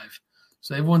 9-5.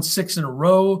 So they've won 6 in a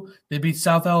row. They beat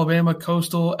South Alabama,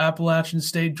 Coastal, Appalachian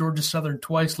State, Georgia Southern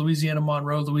twice, Louisiana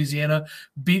Monroe, Louisiana,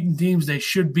 beaten teams they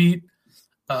should beat.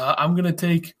 I'm going to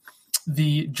take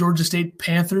the Georgia State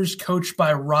Panthers, coached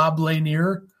by Rob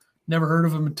Lanier. Never heard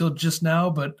of him until just now,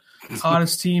 but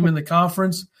hottest team in the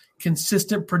conference.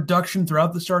 Consistent production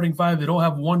throughout the starting 5. They don't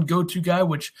have one go-to guy,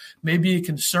 which may be a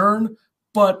concern,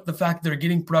 but the fact that they're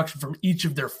getting production from each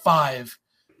of their 5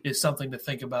 is something to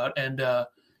think about. And,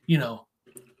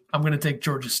 I'm going to take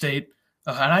Georgia State.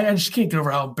 And I just can't get over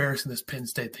how embarrassing this Penn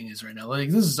State thing is right now. Like,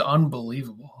 this is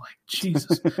unbelievable. Like,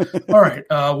 Jesus. All right,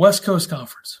 West Coast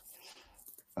Conference.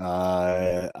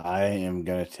 I am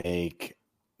going to take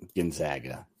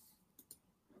Gonzaga.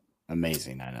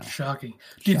 Amazing, I know. Shocking.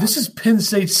 Dude, this is Penn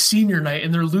State's senior night,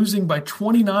 and they're losing by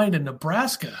 29 to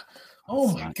Nebraska.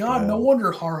 Oh, my God. Good. No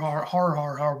wonder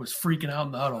Har was freaking out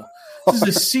in the huddle. This is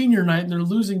his senior night, and they're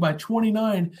losing by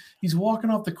 29. He's walking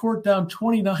off the court down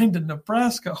 29 to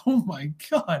Nebraska. Oh, my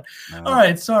God. All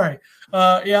right, sorry.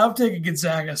 I'm taking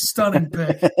Gonzaga. Stunning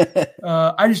pick.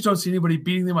 I just don't see anybody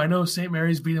beating them. I know St.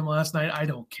 Mary's beat them last night. I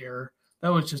don't care.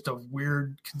 That was just a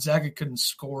weird – Gonzaga couldn't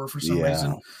score for some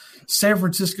reason. San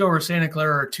Francisco or Santa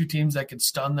Clara are 2 teams that could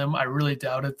stun them. I really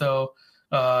doubt it, though.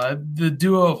 The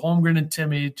duo of Holmgren and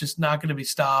Timmy just not going to be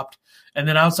stopped. And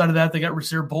then outside of that, they got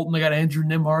Rasir Bolton, they got Andrew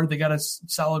Nimhard, they got a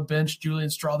solid bench, Julian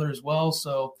Strother as well.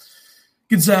 So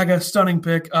Gonzaga, stunning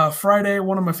pick. Friday,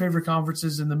 one of my favorite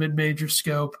conferences in the mid-major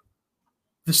scope,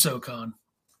 the SoCon.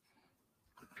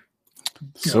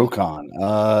 SoCon.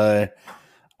 I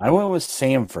went with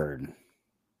Samford.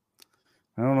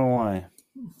 I don't know why.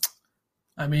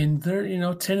 I mean, they're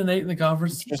 10-8 in the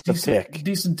conference. Just a pick,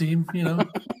 decent team.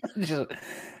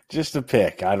 just a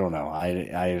pick. I don't know.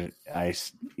 I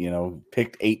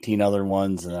picked 18 other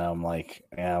ones, and I'm like,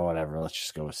 yeah, whatever. Let's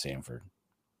just go with Samford.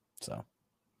 So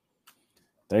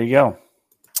there you go.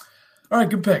 All right,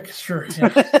 good pick. Sure.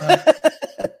 Yeah.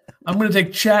 I'm going to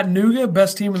take Chattanooga,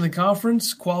 best team in the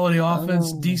conference, quality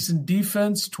offense, decent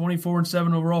defense,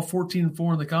 24-7 overall,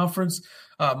 14-4 in the conference.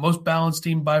 Most balanced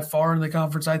team by far in the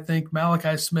conference, I think.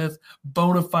 Malachi Smith,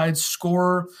 bona fide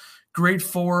scorer, great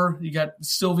 4. You got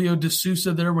Silvio De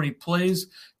Sousa there when he plays,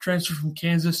 transfer from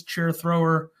Kansas, chair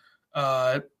thrower,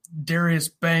 Darius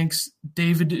Banks,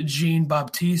 David Jean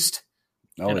Baptiste,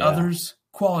 others.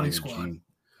 Quality squad.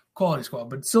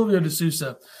 But Silvio De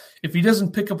Sousa, if he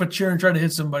doesn't pick up a chair and try to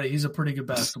hit somebody, he's a pretty good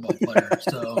basketball player.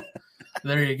 So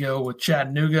there you go with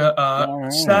Chattanooga.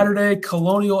 Right. Saturday,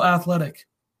 Colonial Athletic.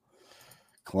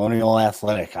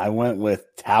 I went with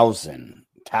Towson.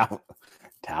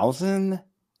 Towson?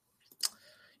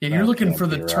 Yeah, you're looking for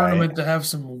the tournament to have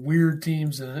some weird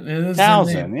teams in it. It is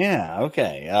Towson, yeah,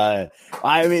 okay.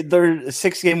 I mean, they're a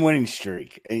 6-game winning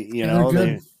streak.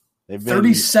 They've been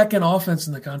 32nd offense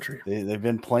in the country. They've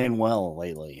been playing well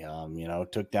lately.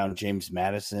 Took down James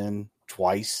Madison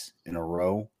twice in a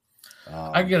row.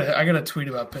 I got a tweet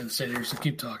about Penn State here, so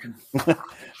keep talking.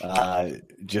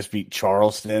 Just beat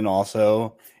Charleston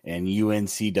also, and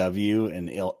UNCW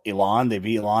and Elon. They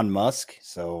beat Elon Musk.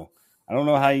 So I don't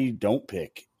know how you don't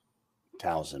pick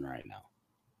Towson right now.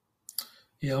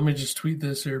 Yeah, let me just tweet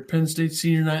this here. Penn State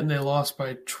senior night, and they lost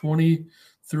by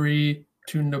 23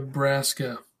 to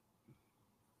Nebraska.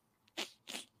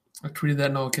 I tweeted that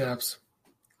in all caps.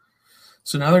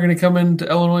 So now they're going to come into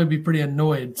Illinois and be pretty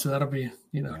annoyed. So that'll be,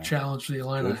 a challenge for the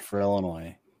Illini. Good for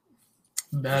Illinois.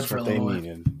 Bad Just for what Illinois. they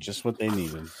needed. Just what they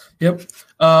needed. Yep.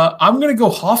 I'm going to go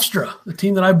Hofstra, the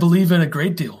team that I believe in a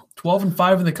great deal.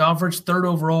 12-5 in the conference, third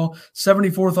overall,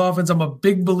 74th offense. I'm a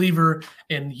big believer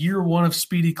in year one of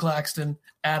Speedy Claxton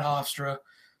at Hofstra.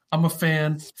 I'm a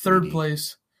fan. Third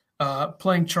place,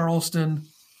 playing Charleston.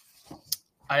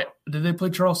 Did they play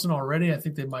Charleston already? I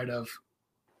think they might have.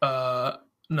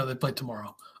 No, they play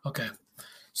tomorrow. Okay.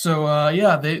 So,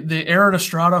 they Aaron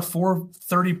Estrada, 4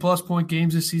 30-plus point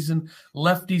games this season.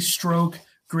 Lefty stroke,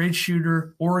 great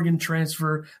shooter, Oregon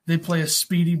transfer. They play a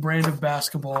speedy brand of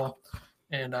basketball,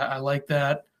 and I like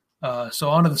that. So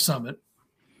on to the Summit.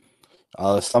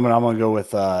 Summit, I'm going to go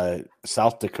with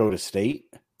South Dakota State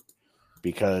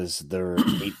because they're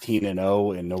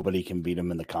 18-0, and nobody can beat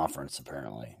them in the conference,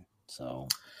 apparently. So,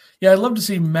 yeah, I'd love to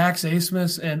see Max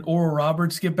Asmus and Oral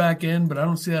Roberts get back in, but I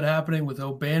don't see that happening with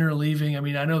O'Banner leaving. I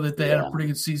mean, I know that they had a pretty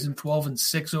good season,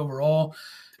 12-6 overall,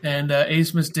 and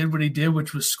Asmus did what he did,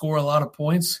 which was score a lot of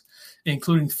points,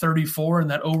 including 34 in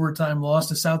that overtime loss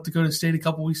to South Dakota State a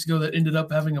couple weeks ago that ended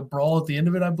up having a brawl at the end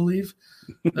of it, I believe.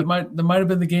 That might have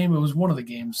been the game. It was one of the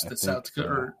games that South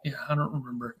Dakota I don't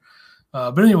remember.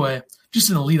 But anyway, just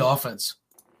an elite offense.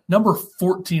 Number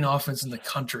 14 offense in the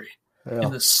country in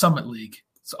the Summit League.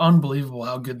 It's unbelievable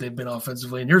how good they've been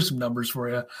offensively. And here's some numbers for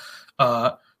you.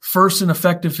 First in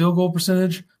effective field goal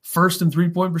percentage, first in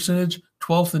three-point percentage,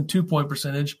 12th in two-point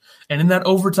percentage. And in that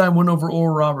overtime win over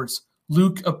Oral Roberts,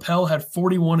 Luke Appel had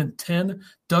 41 and 10,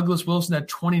 Douglas Wilson had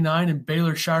 29, and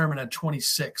Baylor Shireman had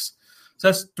 26. So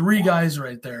that's three guys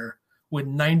right there with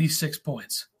 96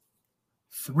 points.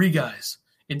 Three guys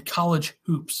in college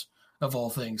hoops of all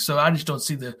things. So I just don't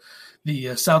see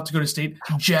the South Dakota State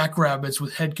Jackrabbits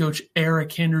with head coach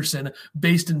Eric Henderson,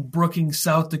 based in Brookings,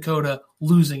 South Dakota,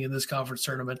 losing in this conference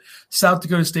tournament. South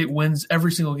Dakota State wins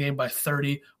every single game by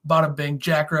 30. Bada bing,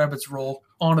 Jackrabbits roll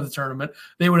onto the tournament.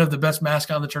 They would have the best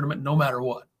mascot in the tournament no matter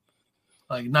what.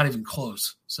 Like, not even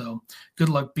close. So good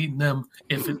luck beating them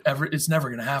if it's never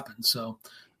going to happen. So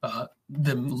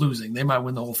them losing, they might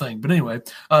win the whole thing. But anyway,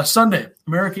 Sunday,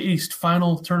 America East,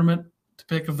 final tournament to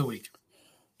pick of the week.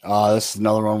 This is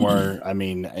another one where,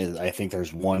 I think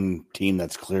there's one team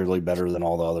that's clearly better than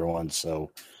all the other ones.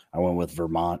 So I went with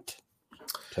Vermont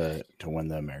to win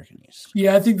the American East.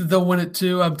 Yeah, I think that they'll win it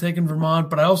too. I'm taking Vermont,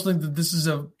 but I also think that this is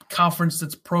a conference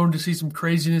that's prone to see some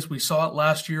craziness. We saw it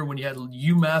last year when you had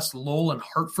UMass, Lowell, and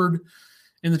Hartford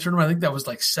in the tournament. I think that was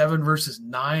like 7 versus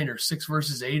 9 or 6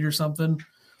 versus 8 or something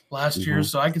last year.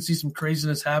 So I could see some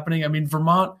craziness happening. I mean,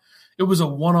 Vermont, it was a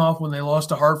one-off when they lost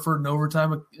to Hartford in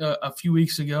overtime a few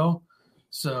weeks ago.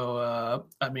 So,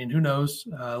 who knows?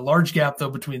 Large gap, though,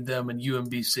 between them and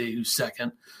UMBC, who's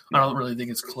second. I don't really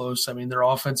think it's close. I mean, their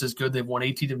offense is good. They've won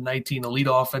 18 of 19, elite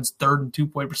offense, third in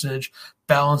two-point percentage,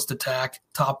 balanced attack,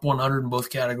 top 100 in both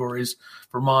categories.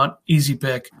 Vermont, easy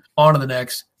pick. On to the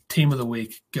next. Team of the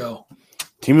week. Go.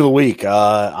 Team of the week.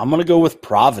 I'm going to go with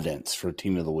Providence for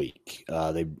Team of the week.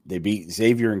 They beat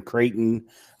Xavier and Creighton.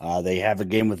 They have a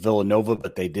game with Villanova,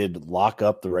 but they did lock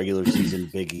up the regular season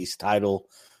Big East title.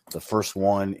 The first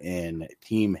one in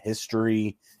team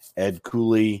history. Ed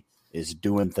Cooley is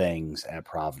doing things at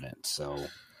Providence. So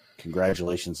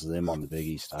congratulations to them on the Big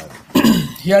East title.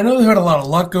 Yeah, I know they've had a lot of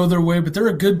luck go their way, but they're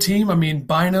a good team. I mean,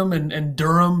 Bynum and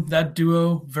Durham, that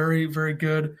duo, very, very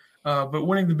good. But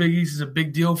winning the Big East is a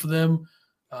big deal for them.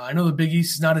 I know the Big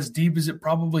East is not as deep as it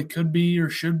probably could be or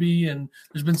should be, and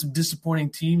there's been some disappointing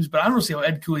teams. But I don't see how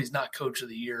Ed Cooley's not Coach of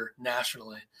the Year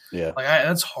nationally. Yeah,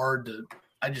 that's hard to.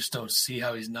 I just don't see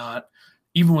how he's not.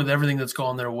 Even with everything that's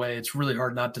gone their way, it's really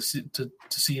hard not to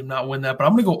see him not win that. But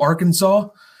I'm going to go Arkansas,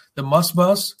 the Must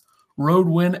Bus, road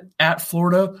win at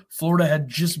Florida. Florida had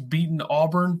just beaten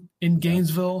Auburn in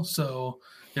Gainesville, so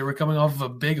they were coming off of a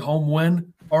big home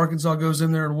win. Arkansas goes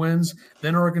in there and wins.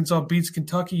 Then Arkansas beats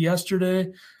Kentucky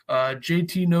yesterday.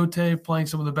 JT Notte playing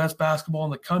some of the best basketball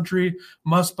in the country.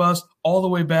 Must Bus all the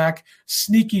way back.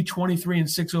 Sneaky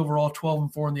 23-6 overall,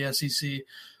 12-4 in the SEC.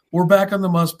 We're back on the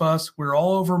Must Bus. We're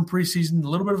all over in preseason. A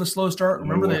little bit of a slow start.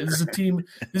 Remember that this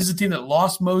is a team that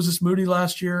lost Moses Moody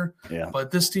last year. Yeah.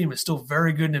 But this team is still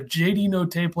very good. And if JD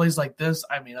Notte plays like this,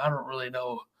 I don't really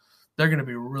know. They're going to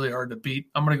be really hard to beat.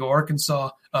 I'm going to go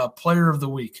Arkansas, player of the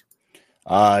week.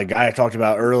 A guy I talked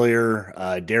about earlier,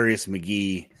 Darius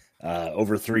McGee,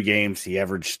 over 3 games, he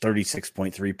averaged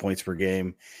 36.3 points per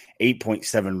game,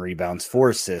 8.7 rebounds, 4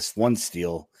 assists, 1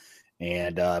 steal,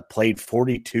 and played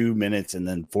 42 minutes and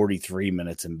then 43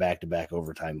 minutes in back-to-back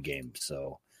overtime games.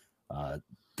 So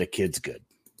the kid's good.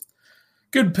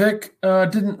 Good pick.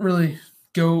 Didn't really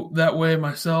go that way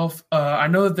myself. I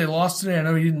know that they lost today. I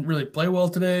know he didn't really play well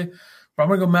today, but I'm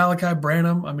going to go Malachi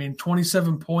Branham. I mean,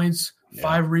 27 points,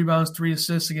 5 rebounds, 3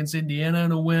 assists against Indiana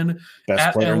in a win.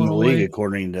 Best player in the league,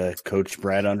 according to Coach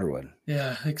Brad Underwood.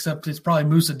 Yeah, except it's probably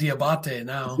Musa Diabate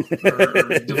now or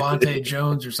Devontae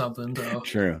Jones or something. So.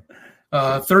 True.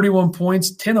 31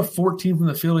 points, 10 of 14 from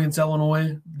the field against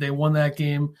Illinois. They won that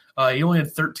game. He only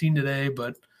had 13 today,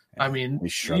 but I mean,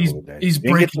 he's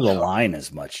breaking to the line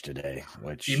as much today.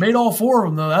 Which he made all 4 of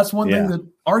them though. That's one thing that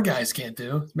our guys can't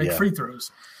do: make free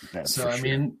throws. That's so I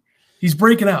mean, he's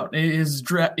breaking out. His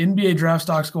NBA draft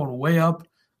stock's going way up.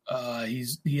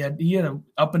 He had an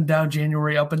up and down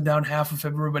January, up and down half of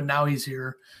February, but now he's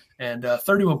here. And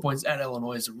 31 points at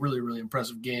Illinois is a really, really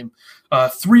impressive game.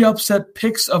 3 upset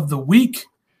picks of the week.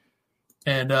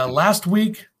 And last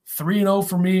week, 3-0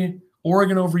 for me.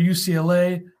 Oregon over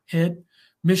UCLA, hit.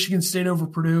 Michigan State over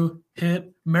Purdue,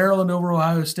 hit. Maryland over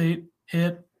Ohio State,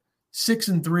 hit.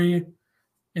 6-3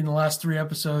 in the last 3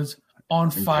 episodes.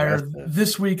 On fire. Impressive.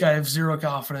 This week, I have 0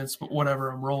 confidence, but whatever.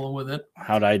 I'm rolling with it.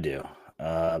 How'd I do?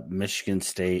 Michigan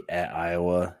State at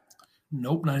Iowa.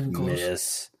 Nope, not even close.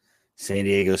 Miss. San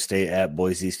Diego State at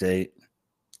Boise State.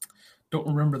 Don't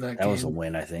remember that game. That was a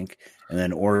win, I think. And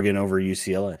then Oregon over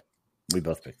UCLA. We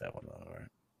both picked that one, all right?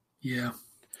 Yeah.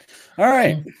 All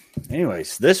right.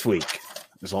 Anyways, this week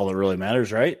is all that really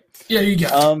matters, right? Yeah, you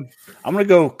got I'm going to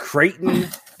go Creighton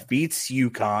beats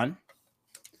UConn.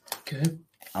 Okay.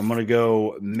 I'm going to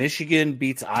go Michigan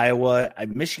beats Iowa.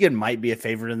 Michigan might be a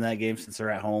favorite in that game since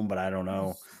they're at home, but I don't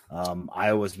know.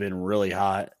 Iowa's been really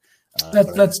hot.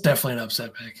 That's definitely an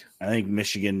upset pick. I think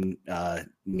Michigan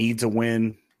needs a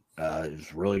win.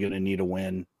 Is really going to need a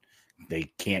win. They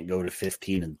can't go to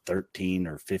 15-13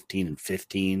 or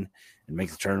 15-15 and make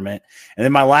the tournament. And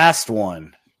then my last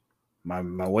one, my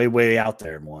way out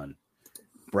there one,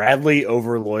 Bradley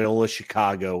over Loyola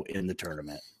Chicago in the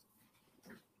tournament.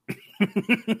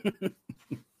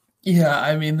 Yeah,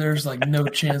 I mean, there's like no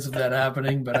chance of that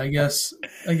happening, but I guess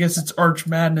it's Arch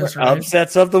Madness, right?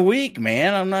 Upsets of the week,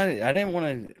 man. I didn't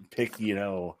want to pick,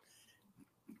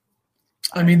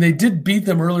 I mean, they did beat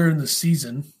them earlier in the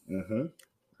season.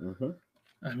 Mm-hmm.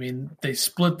 I mean, they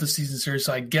split the season series,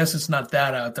 so I guess it's not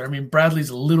that out there. I mean, Bradley's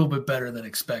a little bit better than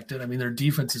expected. I mean, their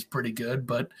defense is pretty good,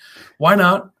 but why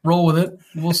not roll with it?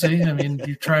 We'll see. I mean,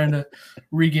 you're trying to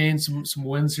regain some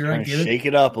wins here. I get it. Shake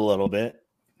it up a little bit.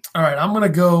 All right, I'm going to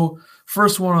go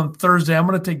first one on Thursday. I'm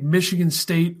going to take Michigan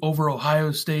State over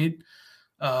Ohio State.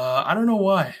 I don't know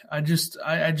why. I just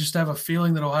have a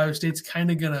feeling that Ohio State's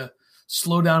kind of going to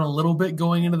slow down a little bit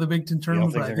going into the Big Ten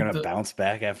tournament. You don't think they're going to bounce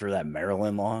back after that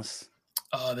Maryland loss?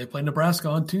 They play Nebraska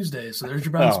on Tuesday, so there's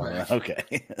your bounce back.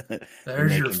 Okay.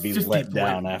 There's your 50 let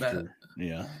down after.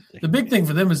 Yeah. The big thing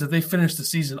for them is that they finish the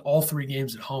season all 3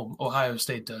 games at home. Ohio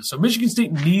State does. So Michigan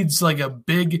State needs like a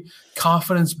big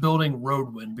confidence-building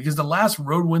road win because the last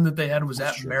road win that they had was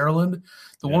at Maryland.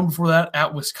 The one before that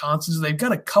at Wisconsin. So they've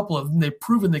got a couple of them. They've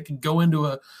proven they can go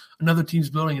into another team's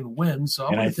building and win. So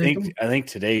I think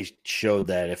today showed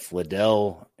that if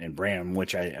Liddell and Branham,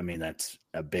 which I mean that's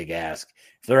a big ask,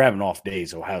 if they're having off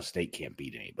days, Ohio State can't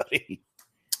beat anybody.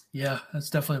 Yeah, that's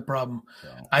definitely a problem. So.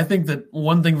 I think that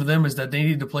one thing for them is that they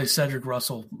need to play Cedric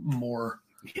Russell more.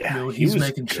 Yeah, he's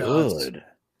making shots.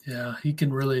 Yeah, he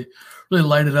can really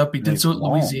light it up. He did so at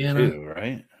Louisiana, too,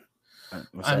 right?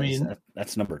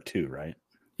 That's number 2, right?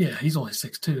 Yeah, he's only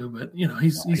 6'2", but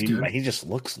he's good. He just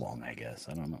looks long, I guess.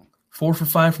 I don't know. 4 for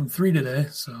 5 from 3 today,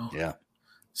 so yeah,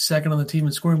 second on the team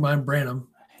in scoring behind Branham.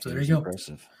 So there you go.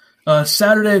 Impressive.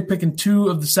 Saturday, picking 2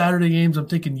 of the Saturday games. I'm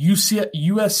taking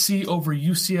USC over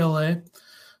UCLA.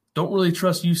 Don't really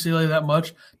trust UCLA that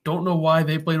much. Don't know why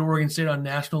they played Oregon State on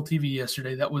national TV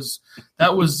yesterday. That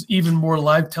was even more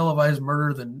live televised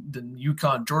murder than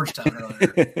UConn Georgetown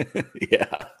earlier.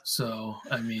 Yeah. So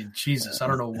I mean, Jesus, I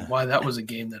don't know why that was a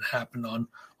game that happened on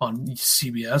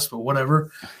CBS, but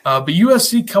whatever. But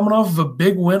USC coming off of a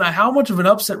big win. How much of an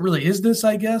upset really is this?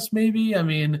 I guess maybe. I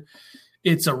mean.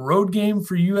 It's a road game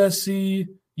for USC.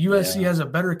 USC has a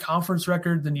better conference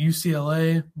record than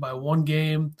UCLA by 1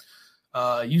 game.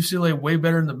 UCLA way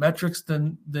better in the metrics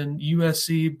than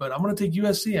USC, but I'm going to take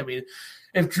USC. I mean,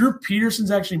 if Drew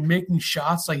Peterson's actually making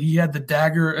shots like he had the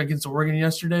dagger against Oregon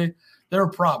yesterday, they're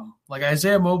a problem. Like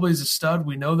Isaiah Mobley's a stud,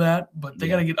 we know that, but they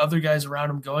got to get other guys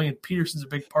around him going, and Peterson's a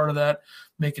big part of that,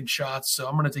 making shots. So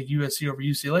I'm going to take USC over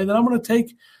UCLA. Then I'm going to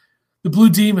take the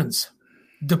Blue Demons,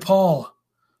 DePaul,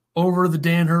 over the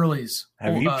Dan Hurleys.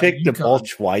 Have you picked DePaul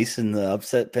twice in the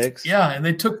upset picks? Yeah, and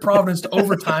they took Providence to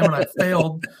overtime, and I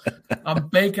failed. I'm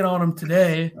banking on them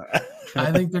today.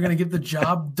 I think they're going to get the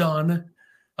job done.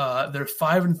 They're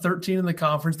 5-13 in the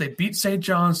conference. They beat St.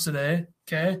 John's today.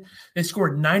 Okay. They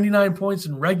scored 99 points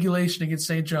in regulation against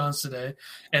St. John's today.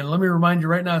 And let me remind you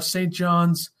right now, St.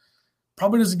 John's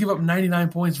probably doesn't give up 99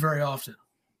 points very often.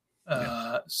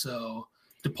 So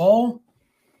DePaul,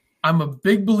 I'm a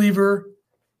big believer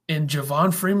in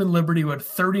Javon Freeman Liberty, who had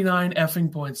 39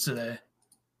 effing points today.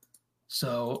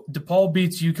 So DePaul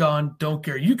beats UConn. Don't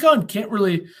care. UConn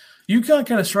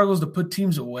kind of struggles to put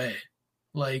teams away.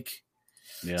 Like,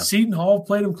 Seton Hall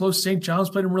played them close. St. John's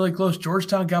played them really close.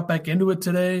 Georgetown got back into it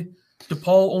today.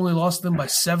 DePaul only lost them by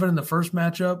 7 in the first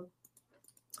matchup.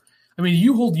 I mean,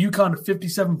 you hold UConn to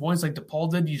 57 points like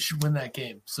DePaul did, you should win that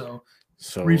game. So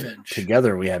revenge.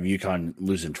 Together we have UConn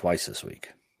losing twice this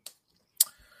week.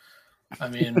 I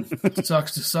mean, it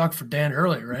sucks to suck for Dan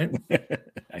Hurley, right?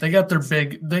 They got their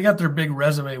big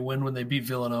resume win when they beat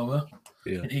Villanova,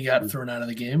 and he got thrown out of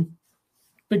the game.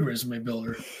 Big resume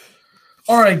builder.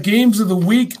 All right, games of the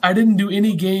week. I didn't do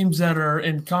any games that are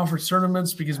in conference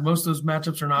tournaments because most of those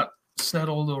matchups are not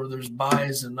settled or there's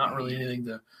buys and not really anything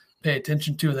to pay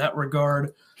attention to in that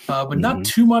regard. But not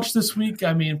too much this week.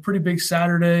 I mean, pretty big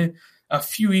Saturday. A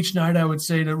few each night, I would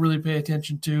say, to really pay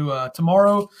attention to.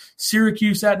 Tomorrow,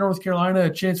 Syracuse at North Carolina, a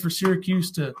chance for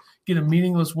Syracuse to get a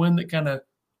meaningless win that kind of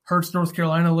hurts North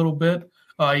Carolina a little bit.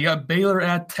 You got Baylor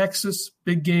at Texas,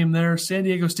 big game there. San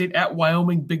Diego State at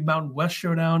Wyoming, Big Mountain West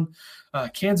showdown.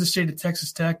 Kansas State at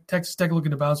Texas Tech. Texas Tech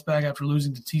looking to bounce back after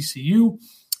losing to TCU.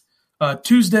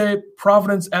 Tuesday,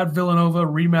 Providence at Villanova,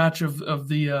 rematch of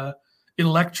the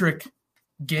electric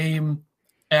game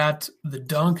at the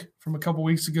Dunk from a couple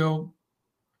weeks ago.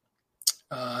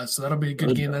 So that'll be a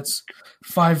good game. That's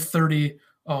 5:30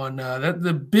 on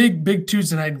the big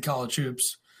Tuesday night in college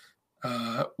hoops.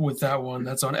 With that one,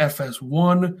 that's on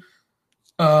FS1.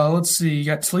 Let's see. You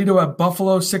got Toledo at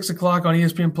Buffalo, 6:00 on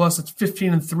ESPN Plus. It's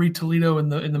 15-3 Toledo in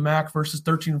the MAC versus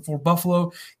 13-4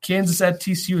 Buffalo. Kansas at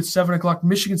TCU at 7:00.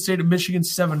 Michigan State at Michigan,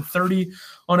 7:30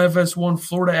 on FS1.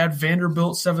 Florida at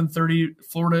Vanderbilt, 7:30.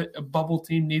 Florida, a bubble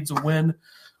team, needs a win.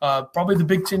 Probably the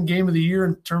Big Ten game of the year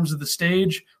in terms of the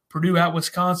stage. Purdue at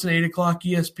Wisconsin, 8:00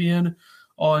 ESPN.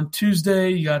 On Tuesday,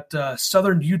 you got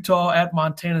Southern Utah at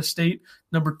Montana State,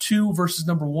 number 2 versus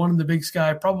number 1 in the Big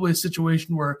Sky. Probably a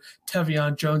situation where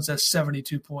Tevion Jones has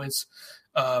 72 points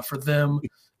for them.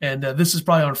 And this is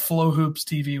probably on Flow Hoops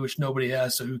TV, which nobody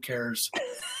has, so who cares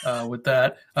with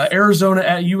that. Arizona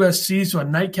at USC, so a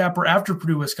nightcapper after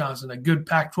Purdue, Wisconsin. A good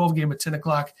Pac-12 game at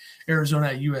 10:00, Arizona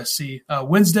at USC.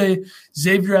 Wednesday,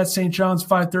 Xavier at St. John's,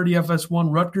 5:30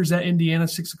 FS1. Rutgers at Indiana,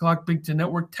 6:00 Big Ten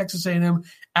Network. Texas A&M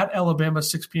at Alabama,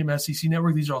 6 p.m. SEC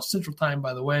Network. These are all Central Time,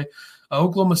 by the way.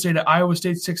 Oklahoma State at Iowa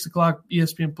State, 6:00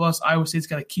 ESPN Plus. Iowa State's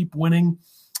got to keep winning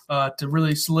to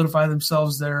really solidify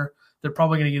themselves there. They're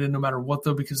probably going to get in no matter what,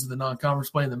 though, because of the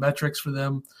non-conference play and the metrics for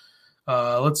them.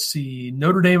 Let's see.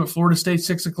 Notre Dame at Florida State,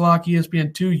 6:00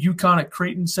 ESPN2. UConn at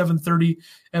Creighton, 7:30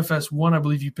 FS1. I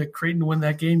believe you picked Creighton to win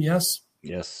that game, yes?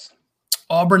 Yes.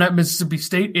 Auburn at Mississippi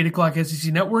State, 8:00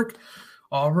 SEC Network.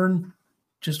 Auburn,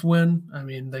 just win. I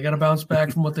mean, they got to bounce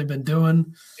back from what they've been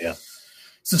doing. Yeah.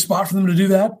 It's a spot for them to do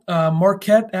that.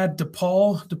 Marquette at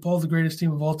DePaul. DePaul, the greatest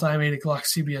team of all time, 8:00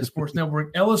 CBS Sports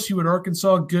Network. LSU at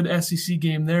Arkansas, good SEC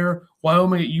game there.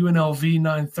 Wyoming at UNLV,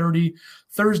 9:30.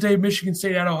 Thursday, Michigan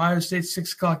State at Ohio State,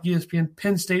 6:00 ESPN.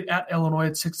 Penn State at Illinois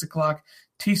at 6:00.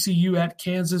 TCU at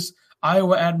Kansas.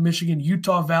 Iowa at Michigan.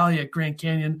 Utah Valley at Grand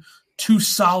Canyon. 2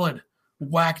 solid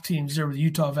whack teams there with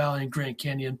Utah Valley and Grand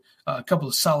Canyon. A couple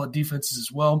of solid defenses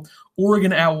as well.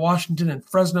 Oregon at Washington and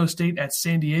Fresno State at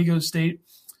San Diego State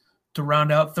to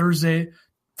round out Thursday.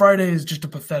 Friday is just a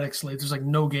pathetic slate. There's like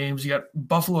no games. You got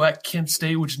Buffalo at Kent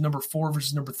State, which is number 4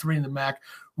 versus number 3 in the MAC.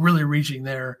 Really reaching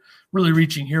there. Really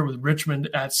reaching here with Richmond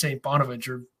at St.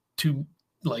 Bonaventure. 2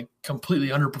 like completely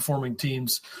underperforming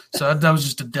teams. So that was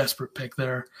just a desperate pick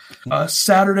there.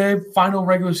 Saturday, final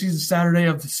regular season Saturday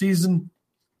of the season.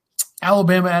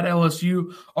 Alabama at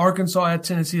LSU, Arkansas at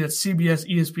Tennessee. That's CBS,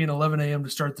 ESPN, 11 a.m.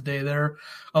 to start the day there.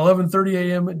 11:30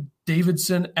 a.m.,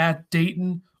 Davidson at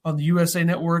Dayton on the USA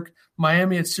Network.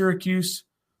 Miami at Syracuse.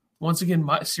 Once again,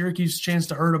 Syracuse chance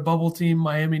to hurt a bubble team.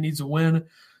 Miami needs a win.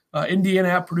 Indiana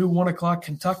at Purdue, 1:00.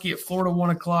 Kentucky at Florida,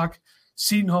 1:00.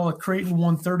 Seton Hall at Creighton,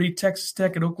 1:30. Texas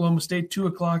Tech at Oklahoma State,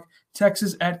 2:00.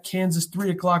 Texas at Kansas,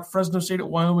 3:00. Fresno State at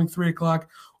Wyoming, 3:00.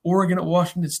 Oregon at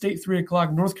Washington State,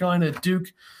 3:00. North Carolina at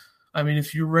Duke. I mean,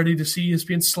 if you're ready to see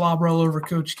ESPN slobber all over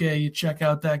Coach K, you check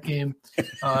out that game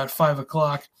at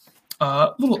 5:00.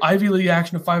 Little Ivy League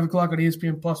action at 5:00 on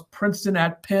ESPN Plus. Princeton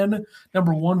at Penn,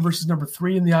 number 1 versus number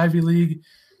 3 in the Ivy League.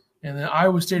 And then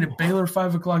Iowa State at Baylor,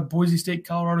 5:00. Boise State,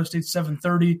 Colorado State,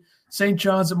 7:30. St.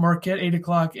 John's at Marquette,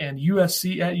 8:00. And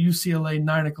USC at UCLA,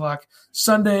 9:00.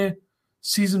 Sunday,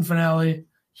 season finale.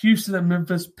 Houston at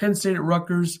Memphis, Penn State at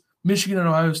Rutgers, Michigan at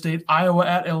Ohio State, Iowa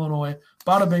at Illinois.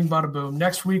 Bada bang, bada boom.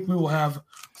 Next week we will have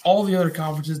all the other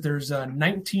conferences. There's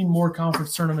 19 more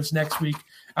conference tournaments next week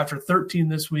after 13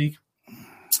 this week.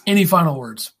 Any final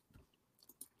words?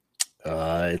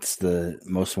 It's the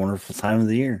most wonderful time of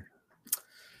the year.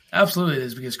 Absolutely it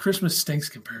is, because Christmas stinks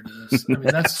compared to this. I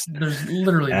mean, there's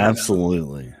literally no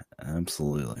Absolutely.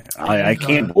 I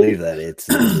can't believe that it's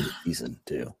the season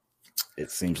too. It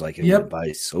seems like it went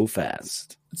by so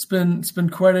fast. It's been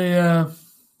quite a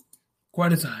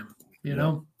time, you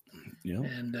know. Yep.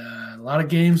 And a lot of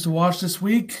games to watch this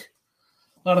week.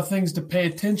 A lot of things to pay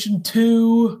attention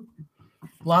to.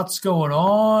 Lots going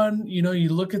on. You know, you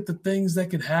look at the things that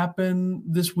could happen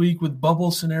this week with bubble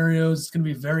scenarios. It's going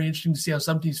to be very interesting to see how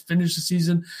some teams finish the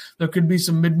season. There could be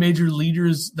some mid-major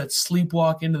leaders that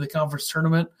sleepwalk into the conference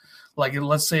tournament. Like,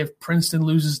 let's say if Princeton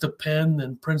loses to Penn,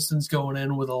 then Princeton's going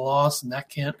in with a loss, and that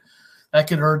could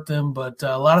hurt them. But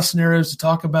a lot of scenarios to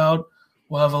talk about.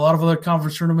 We'll have a lot of other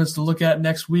conference tournaments to look at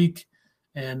next week.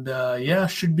 And,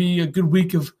 should be a good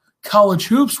week of college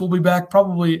hoops. We'll be back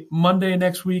probably Monday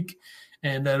next week.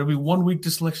 And it'll be 1 week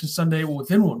to Selection Sunday. Well,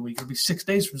 within 1 week, it'll be 6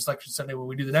 days from Selection Sunday when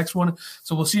we do the next one.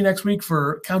 So we'll see you next week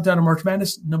for Countdown to March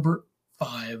Madness number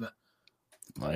 5.